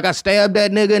songs like I stabbed that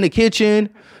nigga in the kitchen,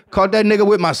 caught that nigga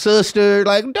with my sister.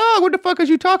 Like, dog, what the fuck is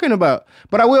you talking about?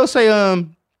 But I will say,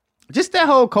 just that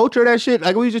whole culture of that shit,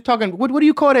 like we was just talking, what do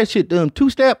you call that shit?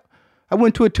 Two-step? I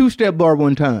went to a two-step bar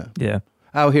one time. Yeah.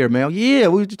 Out here, man. Yeah,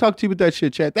 we just talked to you with that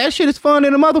shit, chat. That shit is fun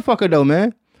in a motherfucker, though,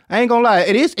 man. I ain't gonna lie.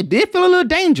 It did feel a little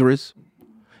dangerous.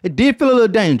 It did feel a little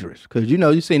dangerous. Because, you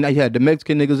know, you seen that you had the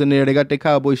Mexican niggas in there. They got their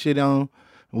cowboy shit on.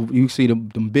 You see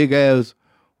them big-ass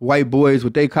white boys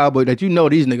with their cowboy that you know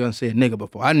these niggas done said nigga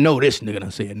before. I know this nigga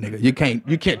done said nigga.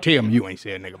 You can't tell me you ain't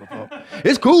said nigga before.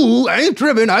 It's cool. I ain't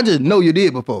tripping. I just know you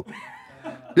did before.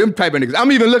 Them type of niggas.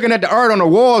 I'm even looking at the art on the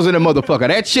walls in the motherfucker.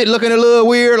 That shit looking a little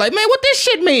weird. Like, man, what this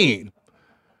shit mean?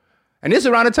 And this is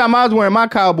around the time I was wearing my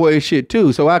cowboy shit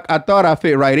too. So I thought I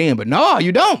fit right in. But no,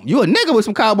 you don't. You a nigga with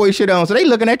some cowboy shit on. So they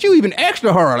looking at you even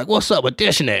extra hard. Like, what's up with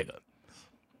this nigga?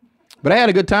 But I had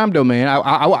a good time though, man.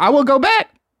 I will go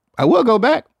back. I will go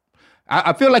back.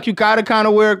 I feel like you gotta kind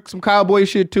of wear some cowboy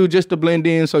shit too just to blend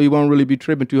in so you won't really be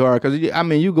tripping too hard. Because, I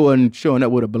mean, you go and showing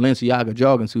up with a Balenciaga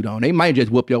jogging suit on. They might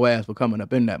just whoop your ass for coming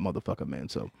up in that motherfucker, man.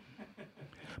 So...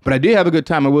 But I did have a good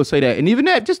time, I will say that. And even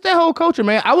that, just that whole culture,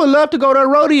 man. I would love to go to a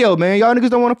rodeo, man. Y'all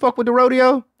niggas don't want to fuck with the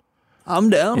rodeo?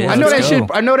 I'm down. Yeah, I know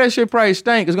that shit probably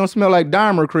stink. It's gonna smell like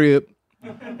Dahmer crib.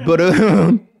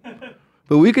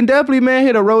 But we can definitely, man,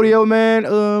 hit a rodeo, man.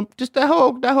 Just that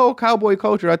whole cowboy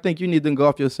culture, I think you need to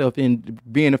engulf yourself in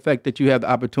being the fact that you have the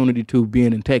opportunity to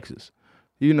being in Texas.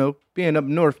 You know, being up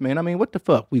north, man. I mean, what the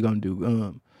fuck we gonna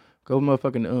do? Go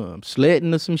motherfucking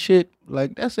sledding or some shit.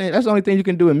 Like, that's the only thing you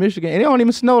can do in Michigan. And it don't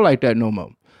even snow like that no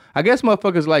more. I guess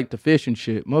motherfuckers like to fish and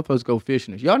shit. Motherfuckers go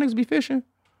fishing. Y'all niggas be fishing?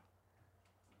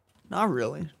 Not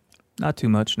really. Not too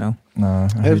much, no. Nah,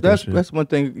 I hate that shit. That's one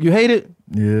thing. You hate it?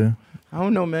 Yeah. I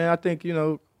don't know, man. I think, you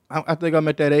know, I think I'm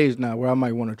at that age now where I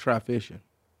might want to try fishing.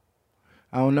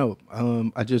 I don't know. Or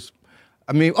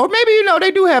maybe, you know, they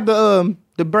do have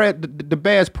the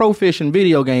Bass Pro Fishing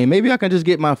video game. Maybe I can just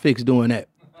get my fix doing that.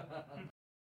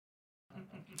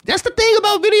 That's the thing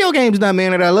about video games now,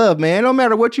 man, that I love, man. No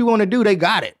matter what you want to do, they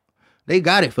got it. They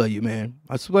got it for you, man.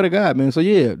 I swear to God, man. So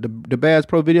yeah, the Bass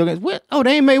Pro video games. What? Oh,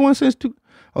 they ain't made one since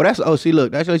see,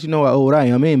 look, that's let you know how old I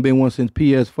am. They ain't been one since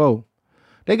PS4.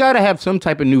 They gotta have some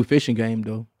type of new fishing game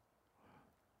though.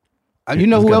 You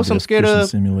know who else I'm scared of?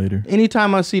 Simulator.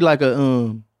 Anytime I see like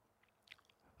a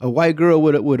white girl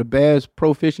with a Bass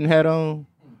Pro Fishing hat on,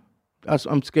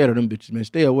 I'm scared of them bitches, man.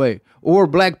 Stay away. Or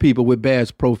black people with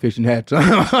Bass Pro Fishing hats on.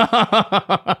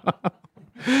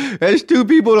 That's two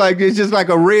people like it's just like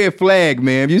a red flag,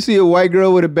 man. If you see a white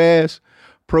girl with a Bass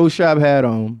Pro Shop hat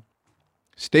on,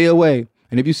 stay away.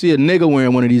 And if you see a nigga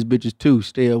wearing one of these bitches too,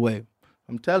 stay away.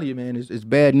 I'm telling you, man, it's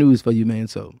bad news for you, man.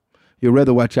 So you'd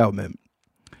rather watch out, man.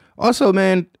 Also,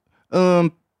 man, oh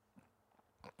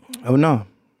no.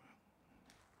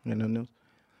 Nothing else.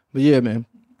 But yeah, man.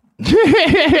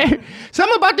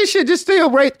 Something about this shit just still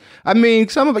right. I mean,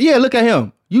 look at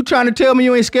him. You trying to tell me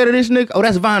you ain't scared of this nigga? Oh,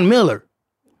 that's Von Miller.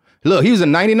 Look, he was a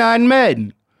 99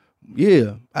 Madden.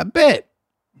 Yeah, I bet.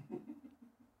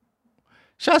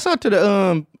 Shouts out to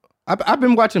the I've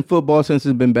been watching football since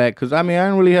it's been back, cause I mean I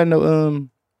ain't really had no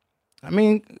I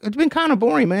mean it's been kind of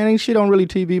boring, man. Ain't shit on really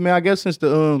TV, man. I guess since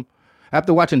the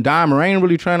after watching Dahmer, I ain't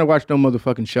really trying to watch no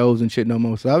motherfucking shows and shit no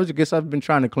more. So I guess I've been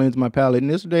trying to cleanse my palate.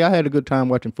 And this day I had a good time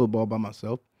watching football by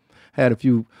myself. I had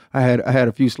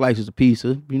a few slices of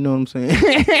pizza. You know what I'm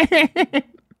saying?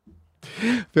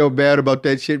 Feel bad about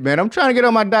that shit, man. I'm trying to get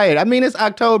on my diet. I mean, it's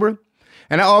October,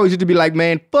 and I always used to be like,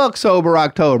 man, fuck sober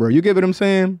October. You get what I'm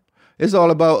saying? It's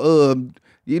all about,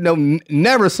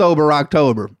 never sober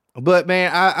October. But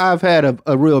man, I've had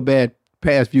a real bad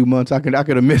past few months. I could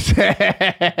admit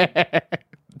that.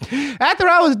 After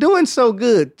I was doing so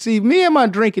good, see, me and my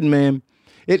drinking, man,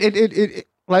 it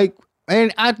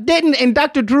and I didn't, and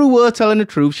Dr. Drew was telling the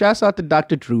truth. Shouts out to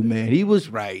Dr. Drew, man. He was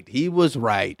right.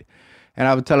 And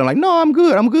I was telling him, like, no, I'm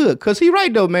good. Because he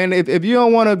right, though, man. If you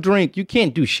don't want to drink, you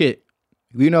can't do shit.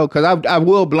 You know, because I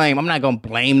will blame. I'm not going to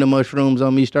blame the mushrooms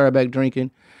on me starting back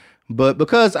drinking. But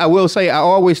because I will say I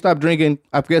always stop drinking,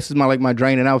 I guess it's my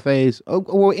draining out phase.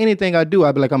 Or anything I do,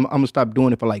 I'd be like, I'm going to stop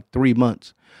doing it for like 3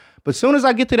 months. But as soon as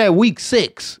I get to that week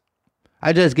 6,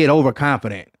 I just get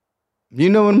overconfident. You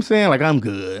know what I'm saying? Like, I'm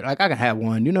good. Like, I can have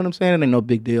one. You know what I'm saying? It ain't no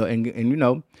big deal. And you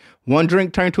know, one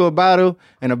drink turned to a bottle,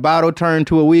 and a bottle turned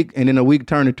to a week, and then a week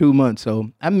turned to 2 months.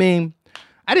 So, I mean,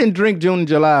 I didn't drink June and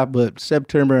July, but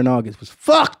September and August was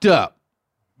fucked up.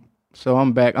 So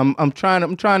I'm back. I'm trying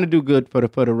to do good for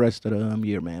the rest of the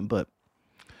year, man. But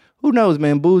who knows,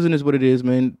 man? Boozing is what it is,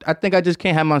 man. I think I just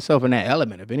can't have myself in that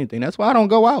element, if anything. That's why I don't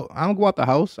go out. I don't go out the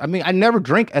house. I mean, I never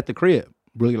drink at the crib,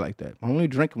 really like that. I only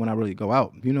drink when I really go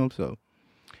out, you know, so.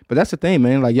 But that's the thing,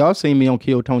 man. Like, y'all seen me on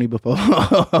Kill Tony before.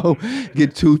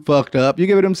 Get too fucked up. You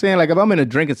get what I'm saying? Like, if I'm in a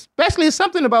drink, especially it's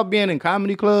something about being in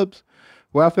comedy clubs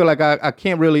where I feel like I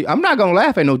can't really, I'm not going to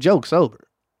laugh at no joke sober.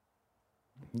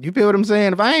 You feel what I'm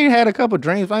saying? If I ain't had a couple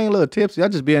drinks, if I ain't a little tipsy, I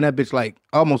just be in that bitch like,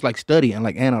 almost like studying,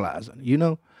 like analyzing, you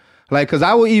know? Like, cause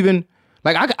I will even,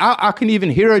 like, I can even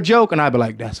hear a joke and I'd be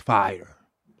like, that's fire.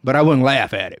 But I wouldn't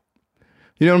laugh at it.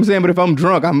 You know what I'm saying? But if I'm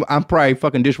drunk, I'm probably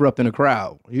fucking disrupting the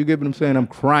crowd. You get what I'm saying? I'm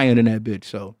crying in that bitch.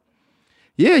 So,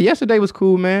 yeah, yesterday was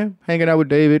cool, man. Hanging out with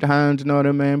David, Hines, and all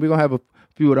that, man. We're going to have a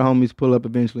few of the homies pull up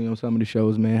eventually on some of the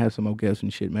shows, man. Have some more guests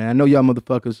and shit, man. I know y'all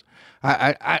motherfuckers.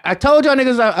 I told y'all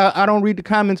niggas I don't read the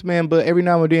comments, man, but every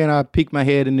now and then I peek my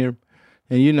head in there.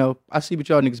 And, you know, I see what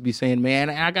y'all niggas be saying,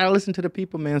 man. I got to listen to the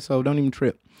people, man, so don't even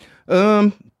trip.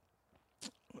 Next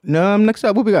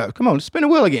up, what we got? Come on, spin the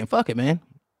wheel again. Fuck it, man.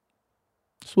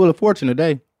 It's Wheel of Fortune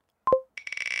today.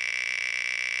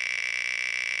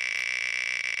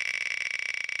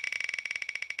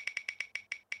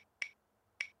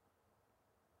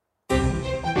 I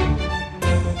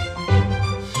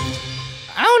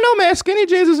don't know, man. Skinny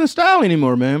jeans isn't style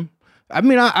anymore, man. I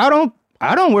mean, I don't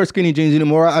wear skinny jeans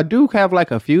anymore. I do have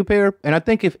like a few pair, and I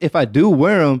think if I do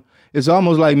wear them, it's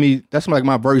almost like me. That's like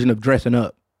my version of dressing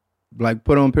up. Like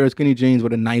put on a pair of skinny jeans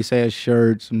with a nice ass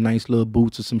shirt, some nice little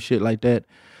boots or some shit like that.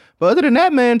 But other than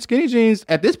that, man, skinny jeans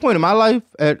at this point in my life,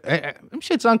 them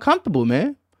shit's uncomfortable,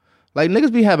 man. Like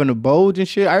niggas be having a bulge and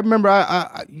shit. I remember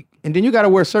and then you gotta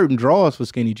wear certain drawers for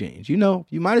skinny jeans. You know,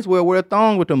 you might as well wear a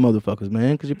thong with them motherfuckers,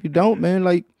 man. Cause if you don't, man,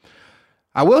 like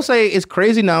I will say it's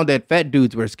crazy now that fat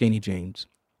dudes wear skinny jeans.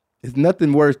 It's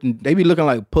nothing worse than they be looking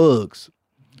like pugs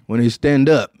when they stand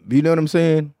up. You know what I'm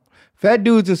saying? Fat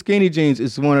dudes and skinny jeans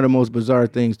is one of the most bizarre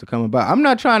things to come about. I'm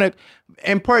not trying to,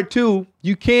 in part 2,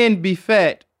 you can be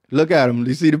fat. Look at them.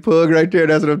 You see the pug right there?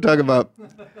 That's what I'm talking about.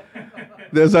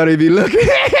 That's how they be looking.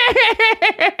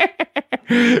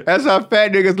 That's how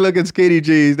fat niggas look in skinny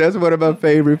jeans. That's one of my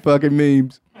favorite fucking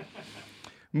memes.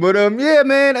 But yeah,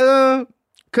 man,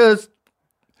 cause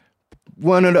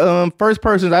one of the first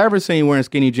persons I ever seen wearing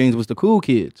skinny jeans was the Cool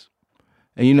Kids.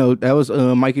 And you know, that was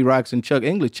Mikey Rocks and Chuck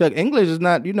English. Chuck English is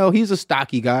not, you know, he's a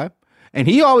stocky guy. And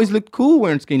he always looked cool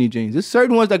wearing skinny jeans. There's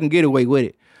certain ones that can get away with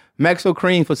it. Maxo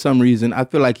Cream, for some reason, I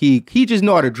feel like he just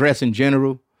know how to dress in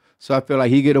general. So I feel like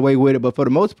he get away with it. But for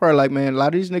the most part, like, man, a lot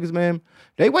of these niggas, man,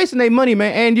 they wasting their money,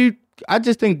 man. And I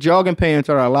just think jogging pants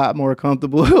are a lot more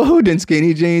comfortable than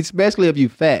skinny jeans, especially if you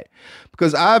fat.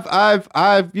 Because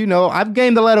I've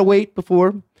gained a lot of weight before,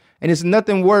 and it's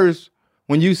nothing worse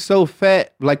when you so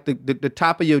fat, like the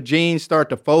top of your jeans start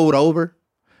to fold over,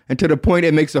 and to the point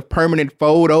it makes a permanent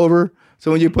fold over. So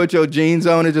when you put your jeans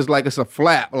on, it's just like it's a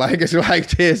flap, like it's like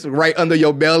this right under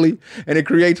your belly, and it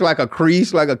creates like a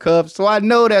crease, like a cuff. So I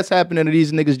know that's happening to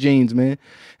these niggas' jeans, man,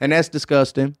 and that's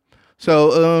disgusting.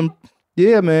 So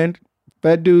yeah, man,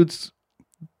 fat dudes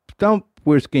don't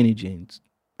wear skinny jeans,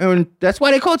 and that's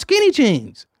why they call it skinny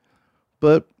jeans.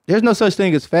 But there's no such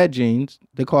thing as fat jeans.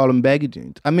 They call them baggy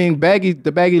jeans. I mean,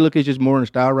 the baggy look is just more in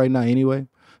style right now, anyway.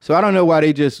 So I don't know why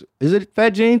is it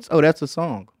fat jeans? Oh, that's a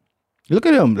song. Look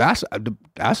at him.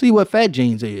 I see what fat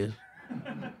jeans is.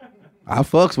 I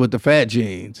fucks with the fat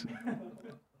jeans.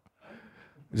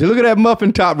 So look at that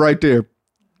muffin top right there.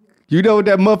 You know what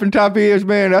that muffin top is,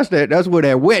 man? That's where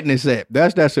that wetness at.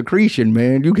 That's that secretion,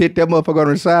 man. You hit that motherfucker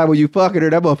on the side when you fucking her,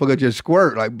 that motherfucker just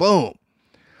squirt like boom.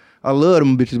 I love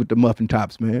them bitches with the muffin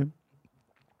tops, man.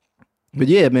 But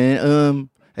yeah, man,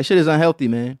 that shit is unhealthy,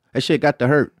 man. That shit got to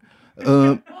hurt.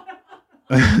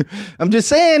 I'm just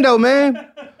saying though, man.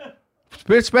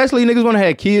 Especially niggas want to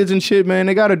have kids and shit, man.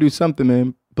 They got to do something,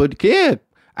 man. But yeah,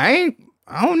 I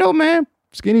don't know, man.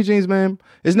 Skinny jeans, man.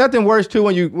 There's nothing worse too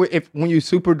when you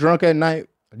super drunk at night.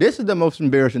 This is the most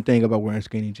embarrassing thing about wearing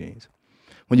skinny jeans.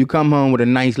 When you come home with a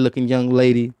nice looking young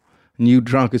lady and you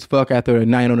drunk as fuck after a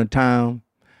night on the town,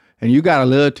 and you got a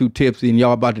little too tipsy and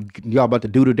y'all about to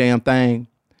do the damn thing,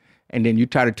 and then you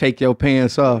try to take your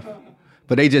pants off,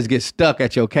 but they just get stuck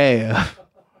at your calf.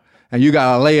 And you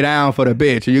gotta lay down for the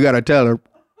bitch, and you gotta tell her,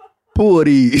 pull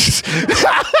these.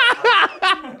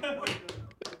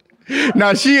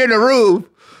 Now she in the roof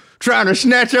trying to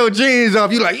snatch your jeans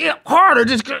off. You like, yeah, harder,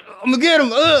 I'm gonna get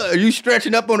them. You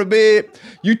stretching up on the bed.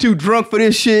 You too drunk for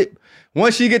this shit.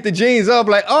 Once you get the jeans off,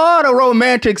 like, all the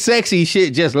romantic, sexy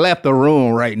shit just left the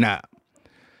room right now.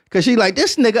 Cause she like,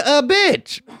 this nigga a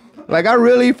bitch. Like, I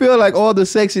really feel like all the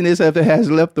sexiness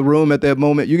has left the room at that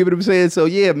moment. You get what I'm saying? So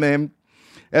yeah, man.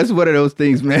 That's one of those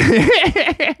things, man.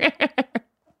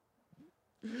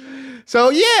 So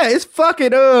yeah, it's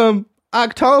fucking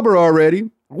October already.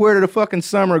 Where did the fucking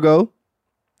summer go?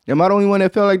 Am I the only one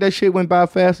that felt like that shit went by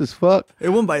fast as fuck? It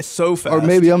went by so fast. Or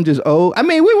maybe I'm just old. I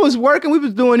mean, we was working, we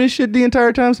was doing this shit the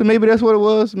entire time, so maybe that's what it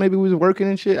was. Maybe we was working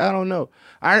and shit. I don't know.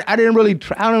 I didn't really.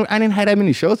 I didn't have that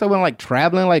many shows. I wasn't like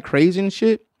traveling like crazy and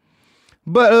shit.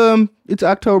 But it's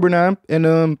October now,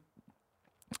 and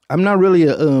I'm not really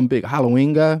a big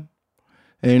Halloween guy.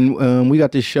 And we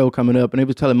got this show coming up, and they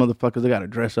was telling motherfuckers they got to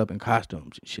dress up in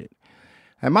costumes and shit.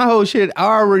 And my whole shit, I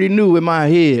already knew in my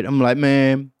head. I'm like,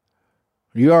 man,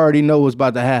 you already know what's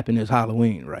about to happen this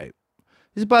Halloween, right?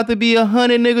 It's about to be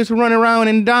 100 niggas running around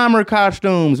in Dahmer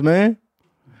costumes, man.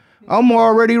 I'm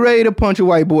already ready to punch a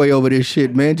white boy over this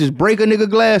shit, man. Just break a nigga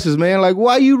glasses, man. Like,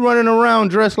 why you running around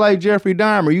dressed like Jeffrey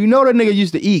Dahmer? You know that nigga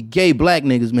used to eat gay black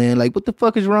niggas, man. Like, what the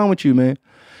fuck is wrong with you, man?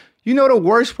 You know the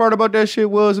worst part about that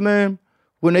shit was, man,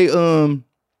 when they when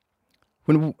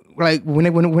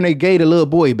they gave the little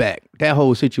boy back, that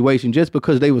whole situation, just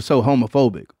because they were so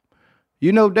homophobic.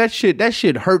 You know, that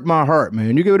shit hurt my heart,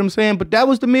 man. You get what I'm saying? But that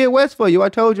was the Midwest for you. I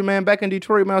told you, man, back in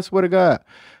Detroit, man, I swear to God.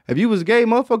 If you was gay,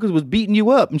 motherfuckers was beating you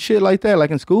up and shit like that,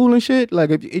 like in school and shit. Like,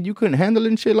 if you couldn't handle it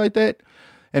and shit like that.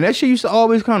 And that shit used to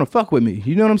always kind of fuck with me.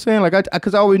 You know what I'm saying? Like,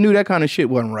 because I always knew that kind of shit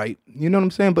wasn't right. You know what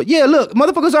I'm saying? But yeah, look,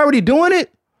 motherfuckers already doing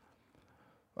it.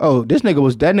 Oh, this nigga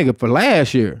was that nigga for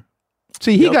last year.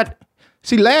 See,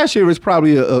 last year was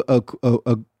probably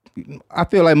I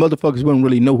feel like motherfuckers wouldn't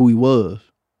really know who he was.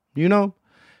 You know?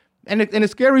 And the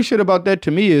scary shit about that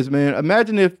to me is, man,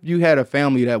 imagine if you had a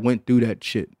family that went through that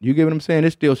shit. You get what I'm saying?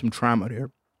 There's still some trauma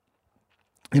there.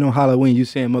 You know, Halloween, you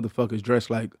seeing motherfuckers dressed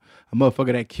like a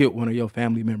motherfucker that killed one of your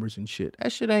family members and shit.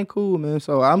 That shit ain't cool, man.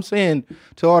 So I'm saying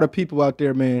to all the people out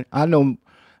there, man, I know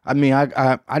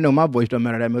my voice don't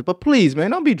matter that much, but please,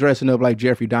 man, don't be dressing up like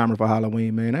Jeffrey Dahmer for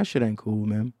Halloween, man. That shit ain't cool,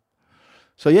 man.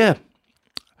 So yeah,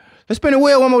 let's spin the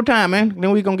wheel one more time, man.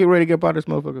 Then we gonna get ready to get about this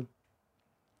motherfucker.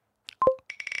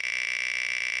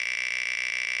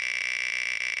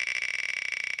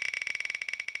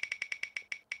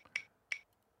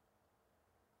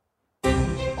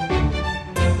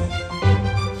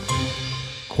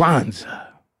 Kwanzaa.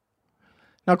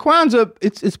 Now Kwanzaa,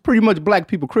 it's pretty much black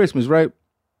people Christmas, right?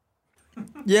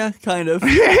 Yeah, kind of.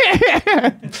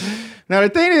 Now the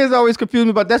thing is always confused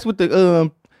me about that's what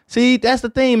the see, that's the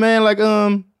thing, man. Like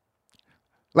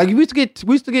we used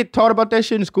to get taught about that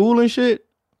shit in school and shit.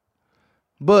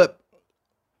 But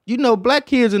you know, black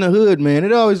kids in the hood, man,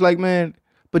 it always like, man,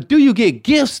 but do you get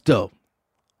gifts though?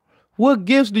 What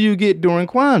gifts do you get during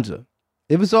Kwanzaa?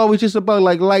 If it's always just about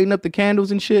like lighting up the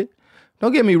candles and shit,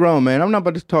 don't get me wrong, man. I'm not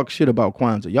about to talk shit about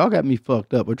Kwanzaa. Y'all got me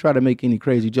fucked up or try to make any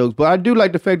crazy jokes. But I do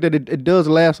like the fact that it does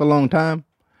last a long time.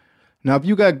 Now, if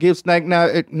you got gifts like now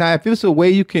if it's a way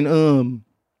you can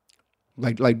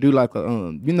like do like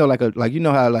a you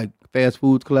know how like fast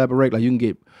foods collaborate, like you can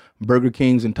get Burger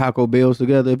Kings and Taco Bells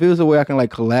together. If there's a way I can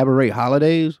like collaborate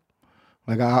holidays,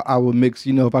 like I would mix,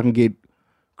 you know, if I can get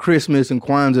Christmas and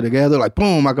Kwanzaa together, like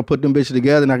boom, I can put them bitches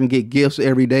together and I can get gifts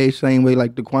every day, same way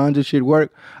like the Kwanzaa shit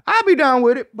work. I'll be down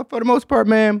with it. But for the most part,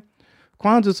 man,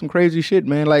 Kwanzaa's some crazy shit,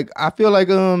 man. Like I feel like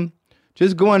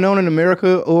just going on in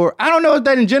America, or I don't know if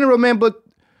that in general, man, but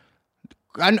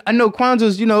I know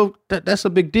Kwanzaa's, you know, that's a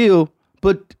big deal,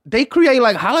 but they create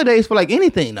like holidays for like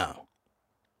anything now.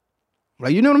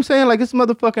 Like, you know what I'm saying? Like it's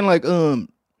motherfucking like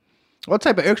what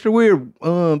type of extra weird,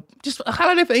 just a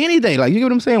holiday for any day. Like, you get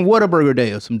what I'm saying? Whataburger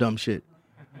Day or some dumb shit.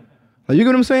 Like, you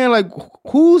get what I'm saying? Like,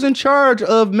 who's in charge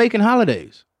of making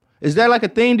holidays? Is that like a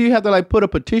thing? Do you have to like put a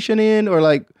petition in or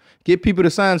like get people to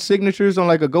sign signatures on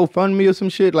like a GoFundMe or some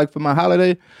shit like for my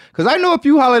holiday? Because I know a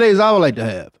few holidays I would like to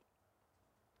have.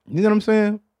 You know what I'm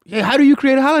saying? Yeah, how do you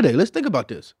create a holiday? Let's think about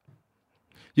this.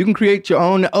 You can create your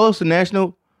own, it's a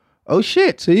national, oh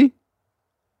shit, see?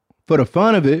 For the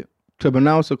fun of it. To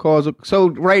pronounce a cause. So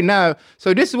right now,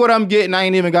 so this is what I'm getting. I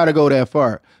ain't even got to go that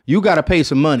far. You got to pay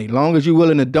some money. Long as you're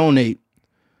willing to donate.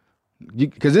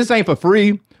 Because this ain't for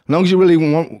free. Long as you really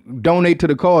want donate to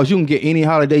the cause, you can get any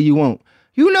holiday you want.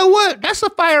 You know what? That's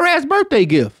a fire-ass birthday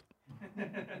gift.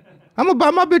 I'm going to buy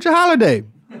my bitch a holiday.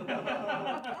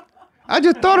 I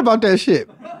just thought about that shit.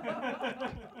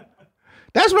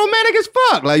 That's romantic as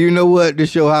fuck. Like, you know what?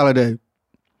 This your holiday.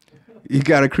 You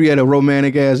got to create a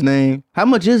romantic ass name. How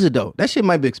much is it though? That shit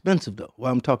might be expensive though.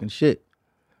 While I'm talking shit.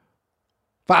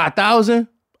 5,000?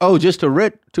 Oh, just to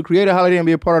create a holiday and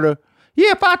be a part of the.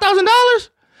 Yeah, $5,000?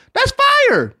 That's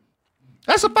fire.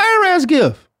 That's a fire ass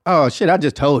gift. Oh shit, I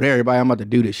just told everybody I'm about to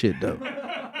do this shit though.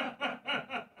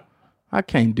 I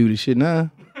can't do this shit now.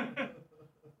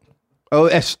 Oh,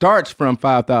 it starts from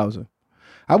 5,000.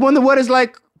 I wonder what it's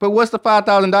like. But what's the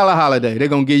 $5,000 holiday? They're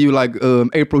going to give you like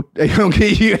April, they're going to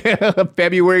give you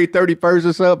February 31st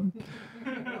or something.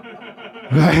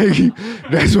 Like,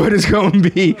 that's what it's going to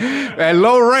be. At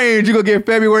low range, you're going to get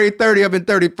February 30th and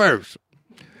 31st.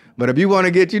 But if you want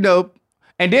to get, you know,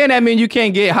 and then that means you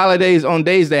can't get holidays on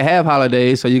days that have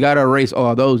holidays, so you got to erase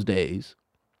all those days,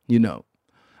 you know.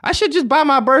 I should just buy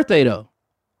my birthday though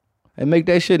and make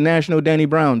that shit National Danny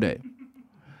Brown Day.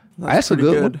 That's a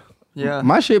good one. Yeah.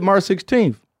 My shit March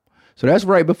 16th. So that's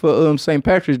right before St.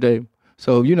 Patrick's Day.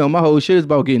 So, you know, my whole shit is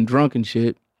about getting drunk and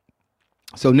shit.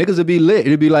 So niggas would be lit.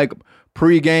 It'd be like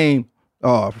pre-game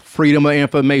Freedom of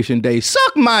Information Day.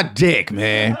 Suck my dick,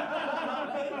 man.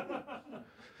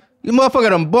 You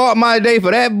motherfucker done bought my day for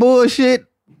that bullshit.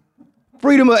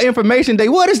 Freedom of Information Day.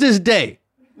 What is this day?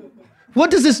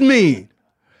 What does this mean?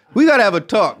 We gotta have a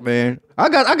talk, man. I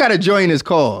gotta join this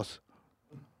cause.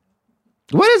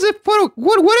 What is it?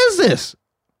 What is this?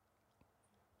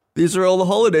 These are all the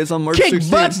holidays on March 16th.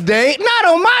 Kick Butts Day? Not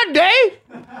on my day.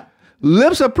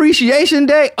 Lips Appreciation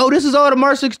Day? Oh, this is all the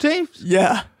March 16th?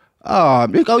 Yeah. Oh,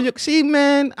 see,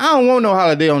 man, I don't want no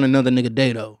holiday on another nigga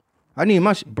day, though. I need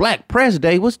my Black Press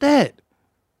Day. What's that?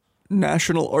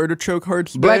 National Artichoke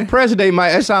Hearts Day. Black Press Day,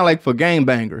 that sound like for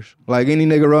gangbangers. Like any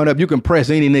nigga run up, you can press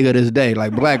any nigga this day.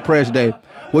 Like Black Press Day.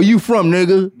 Where you from,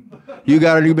 nigga? You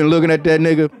been looking at that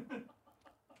nigga?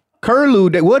 Curlew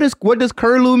Day. What does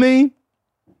curlew mean?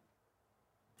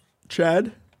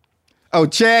 Chad? Oh,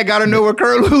 Chad gotta know what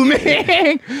curlew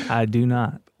mean. I do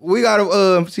not. We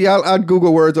gotta see. I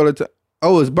Google words all the time.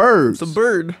 Oh, it's birds. It's a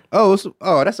bird. Oh,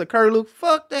 that's a curlew.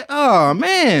 Fuck that. Oh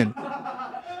man,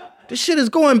 this shit is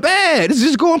going bad. It's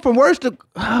just going from worse to.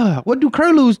 What do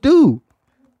curlews do?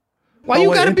 Why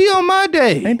you gotta be on my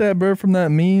day? Ain't that bird from that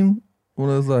meme?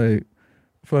 When it's like,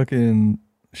 fucking.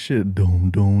 Shit,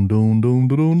 doom,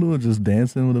 just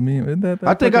dancing with a meme. Isn't that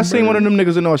I think I seen one of them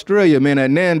niggas in Australia, man, at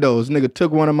Nando's. Nigga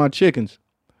took one of my chickens.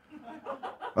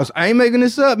 I ain't making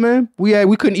this up, man. We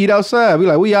couldn't eat outside.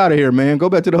 We out of here, man. Go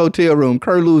back to the hotel room.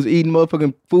 Curlew's eating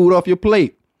motherfucking food off your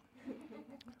plate.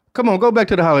 Come on, go back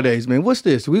to the holidays, man. What's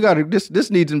this?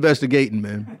 This needs investigating,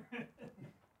 man.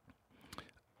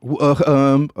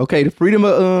 Okay, the Freedom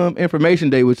of Information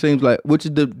Day, which is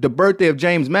the birthday of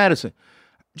James Madison.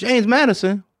 James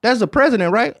Madison, that's the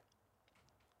president, right?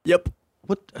 Yep.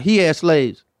 What he had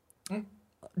slaves.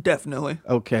 Definitely.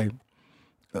 Okay.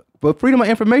 But Freedom of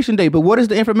Information Day. But what is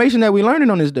the information that we learning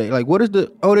on this day? Like, what is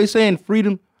they saying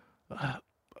freedom?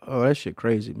 Oh, that shit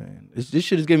crazy, man. This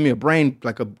shit is giving me a brain,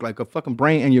 like a fucking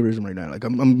brain aneurysm right now. Like,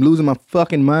 I'm losing my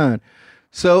fucking mind.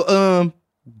 So,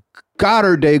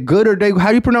 Goddard Day, how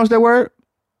do you pronounce that word?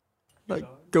 Like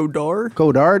Godard?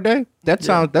 Godard Day? That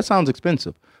sounds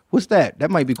expensive. What's that? That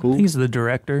might be cool. He's the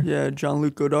director. Yeah,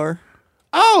 Jean-Luc Godard.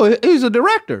 Oh, he's a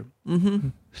director. Mm-hmm.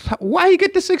 Why he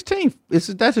get the 16th?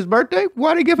 That's his birthday?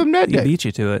 Why they give him that He day? beat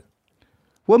you to it.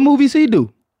 What movies he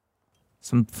do?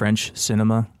 Some French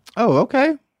cinema. Oh,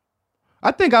 okay.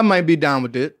 I think I might be down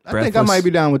with it. I think I might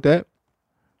be down with that.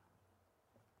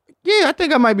 Yeah, I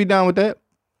think I might be down with that.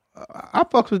 I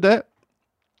fucks with that.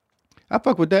 I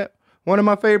fuck with that. One of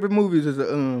my favorite movies is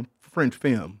a French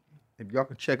film. If y'all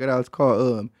can check it out, it's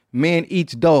called Man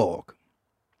Eats Dog.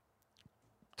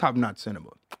 Top notch cinema.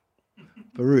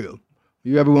 For real.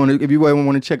 If you ever want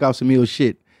to check out some real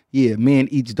shit, yeah, Man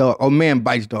Eats Dog. Oh, Man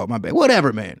Bites Dog, my bad.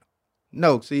 Whatever, man.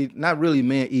 No, see, not really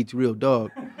Man Eats Real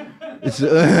Dog. It's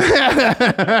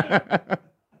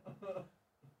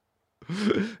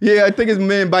yeah, I think it's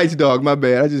Man Bites Dog, my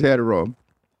bad. I just had it wrong.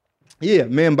 Yeah,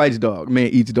 Man Bites Dog, Man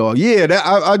Eats Dog. Yeah,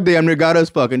 I damn near got us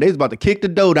fucking. They was about to kick the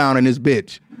dough down in this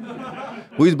bitch.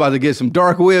 We was about to get some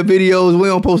dark web videos we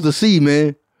don't supposed to see,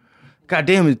 man. God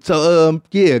damn it. So,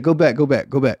 yeah, go back.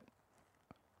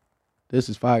 This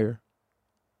is fire.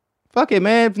 Fuck it,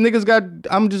 man. If niggas got,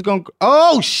 I'm just gonna,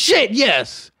 oh shit,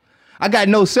 yes. I got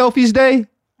no selfies day.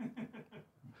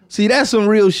 See, that's some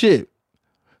real shit.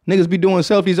 Niggas be doing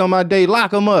selfies on my day,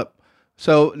 lock them up.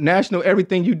 So National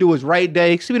Everything You Do Is Right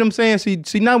Day. See what I'm saying?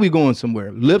 See, now we going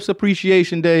somewhere. Lips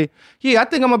Appreciation Day. Yeah, I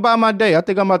think I'm about my day. I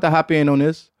think I'm about to hop in on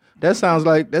this. That sounds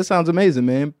amazing,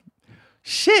 man.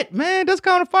 Shit, man, that's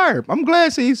kind of fire. I'm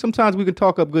glad, see, sometimes we can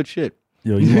talk up good shit.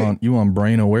 Yo, you on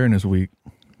Brain Awareness Week.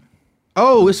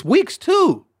 Oh, it's weeks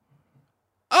too.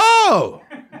 Oh.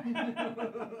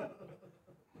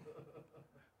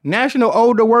 National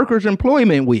Older Workers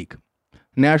Employment Week.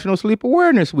 National Sleep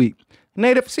Awareness Week.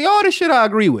 Native, see, all this shit I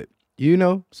agree with, you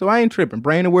know? So I ain't tripping.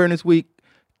 Brain Awareness Week,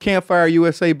 Campfire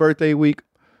USA Birthday Week.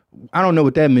 I don't know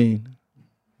what that means.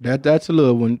 That's a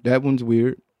little one. That one's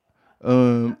weird.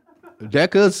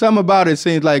 That cause something about it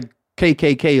seems like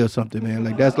KKK or something, man.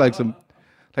 Like that's like some,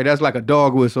 like that's like a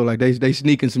dog whistle. Like they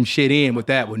sneaking some shit in with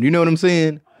that one. You know what I'm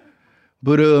saying?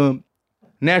 But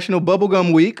National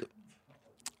Bubblegum Week.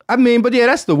 I mean, but yeah,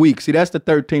 that's the week. See, that's the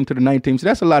 13th to the 19th. So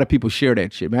that's a lot of people share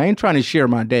that shit, man. I ain't trying to share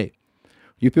my day.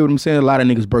 You feel what I'm saying? A lot of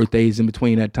niggas' birthdays in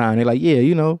between that time. They're like, yeah,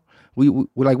 you know,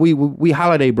 we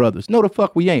holiday brothers. No, the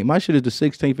fuck we ain't. My shit is the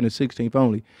 16th and the 16th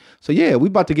only. So yeah, we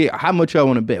about to get, how much y'all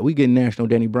want to bet? We getting National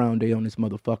Danny Brown Day on this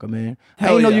motherfucker, man. I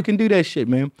didn't know you can do that shit,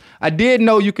 man. I did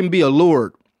know you can be a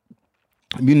lord.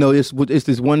 You know, it's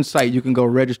this one site you can go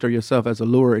register yourself as a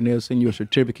lord, and they'll send you a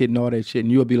certificate and all that shit,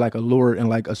 and you'll be like a lord in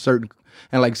like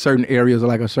certain areas of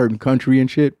like a certain country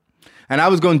and shit. And I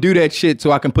was gonna do that shit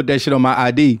so I can put that shit on my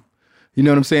ID. You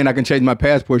know what I'm saying? I can change my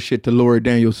passport shit to Lord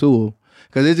Daniel Sewell,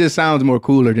 because it just sounds more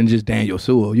cooler than just Daniel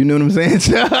Sewell. You know what I'm saying?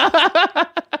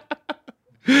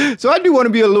 So I do want to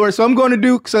be a lord. So I'm going to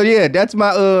do. So yeah, that's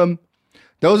my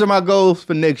those are my goals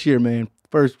for next year, man.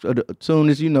 First, as soon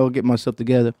as get myself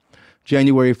together,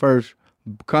 January 1st,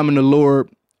 becoming the Lord,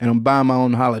 and I'm buying my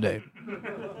own holiday.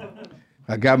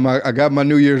 I got my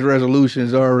New Year's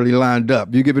resolutions already lined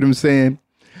up. You get what I'm saying?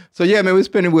 So yeah, man, we're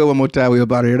spinning wheel one more time. We up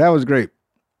out of here. That was great.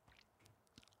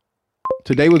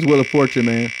 Today was Wheel of Fortune,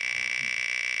 man.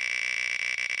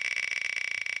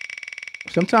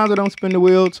 Sometimes I don't spin the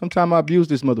wheel. Sometimes I abuse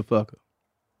this motherfucker.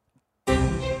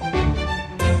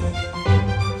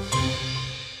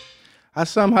 I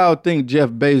somehow think Jeff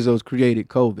Bezos created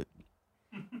COVID.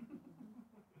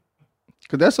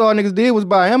 Because that's all niggas did was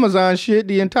buy Amazon shit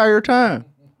the entire time.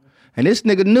 And this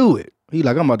nigga knew it. He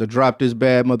like, I'm about to drop this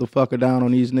bad motherfucker down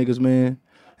on these niggas, man.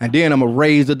 And then I'm going to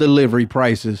raise the delivery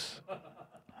prices.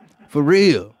 For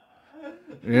real.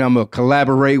 And I'm going to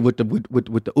collaborate with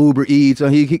the Uber Eats.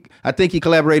 I think he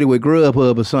collaborated with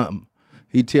Grubhub or something.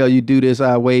 He tell you do this,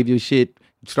 I'll waive your shit.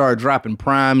 Start dropping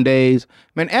Prime days.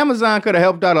 Man, Amazon could have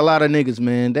helped out a lot of niggas,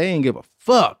 man. They ain't give a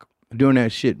fuck doing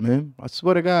that shit, man. I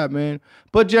swear to God, man.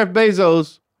 But Jeff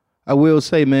Bezos, I will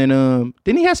say, man,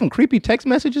 didn't he have some creepy text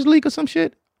messages leak or some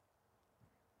shit?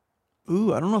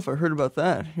 Ooh, I don't know if I heard about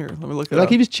that. Here, let me look it up. Like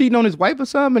he was cheating on his wife or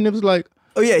something, and it was like...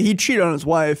 Oh, yeah, he cheated on his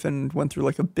wife and went through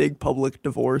like a big public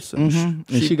divorce. And,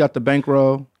 she got the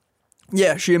bankroll.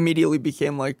 Yeah, she immediately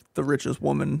became like the richest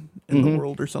woman in the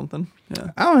world or something.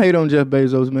 Yeah. I don't hate on Jeff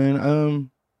Bezos, man.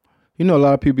 You know, a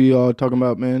lot of people be all talking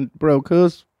about, man, bro,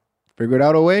 cuz figured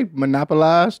out a way,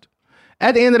 monopolized.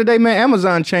 At the end of the day, man,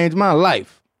 Amazon changed my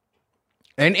life.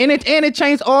 And it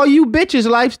changed all you bitches'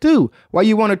 lives too. Why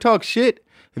you want to talk shit?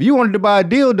 If you wanted to buy a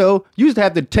dildo, you used to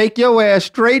have to take your ass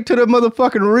straight to the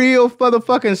motherfucking real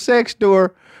motherfucking sex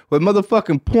store with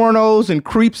motherfucking pornos and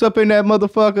creeps up in that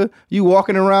motherfucker. You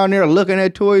walking around there looking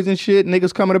at toys and shit.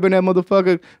 Niggas coming up in that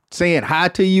motherfucker saying hi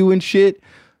to you and shit.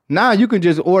 Now you can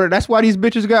just order. That's why these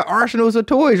bitches got arsenals of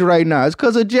toys right now. It's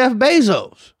because of Jeff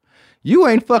Bezos. You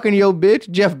ain't fucking your bitch.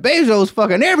 Jeff Bezos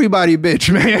fucking everybody,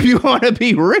 bitch, man, if you want to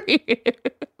be real.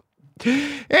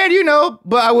 And, you know,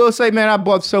 but I will say, man, I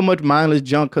bought so much mindless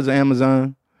junk because of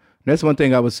Amazon. That's one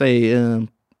thing I would say.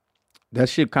 That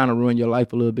shit kind of ruined your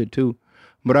life a little bit, too.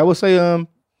 But I would say,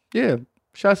 yeah,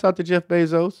 shouts out to Jeff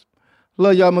Bezos.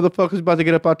 Love y'all motherfuckers. About to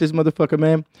get up out this motherfucker,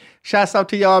 man. Shouts out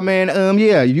to y'all, man.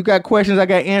 Yeah, you got questions, I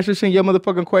got answers. Send your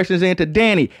motherfucking questions in to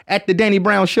Danny at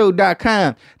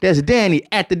thedannybrownshow.com. That's Danny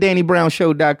at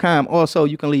thedannybrownshow.com. Also,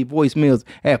 you can leave voicemails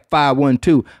at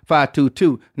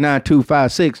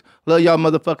 512-522-9256. Love y'all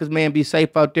motherfuckers, man. Be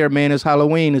safe out there, man. It's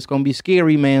Halloween. It's gonna be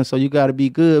scary, man. So you gotta be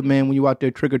good, man, when you out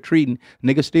there trick-or-treating.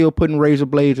 Niggas still putting razor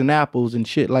blades and apples and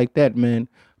shit like that, man.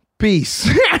 Peace.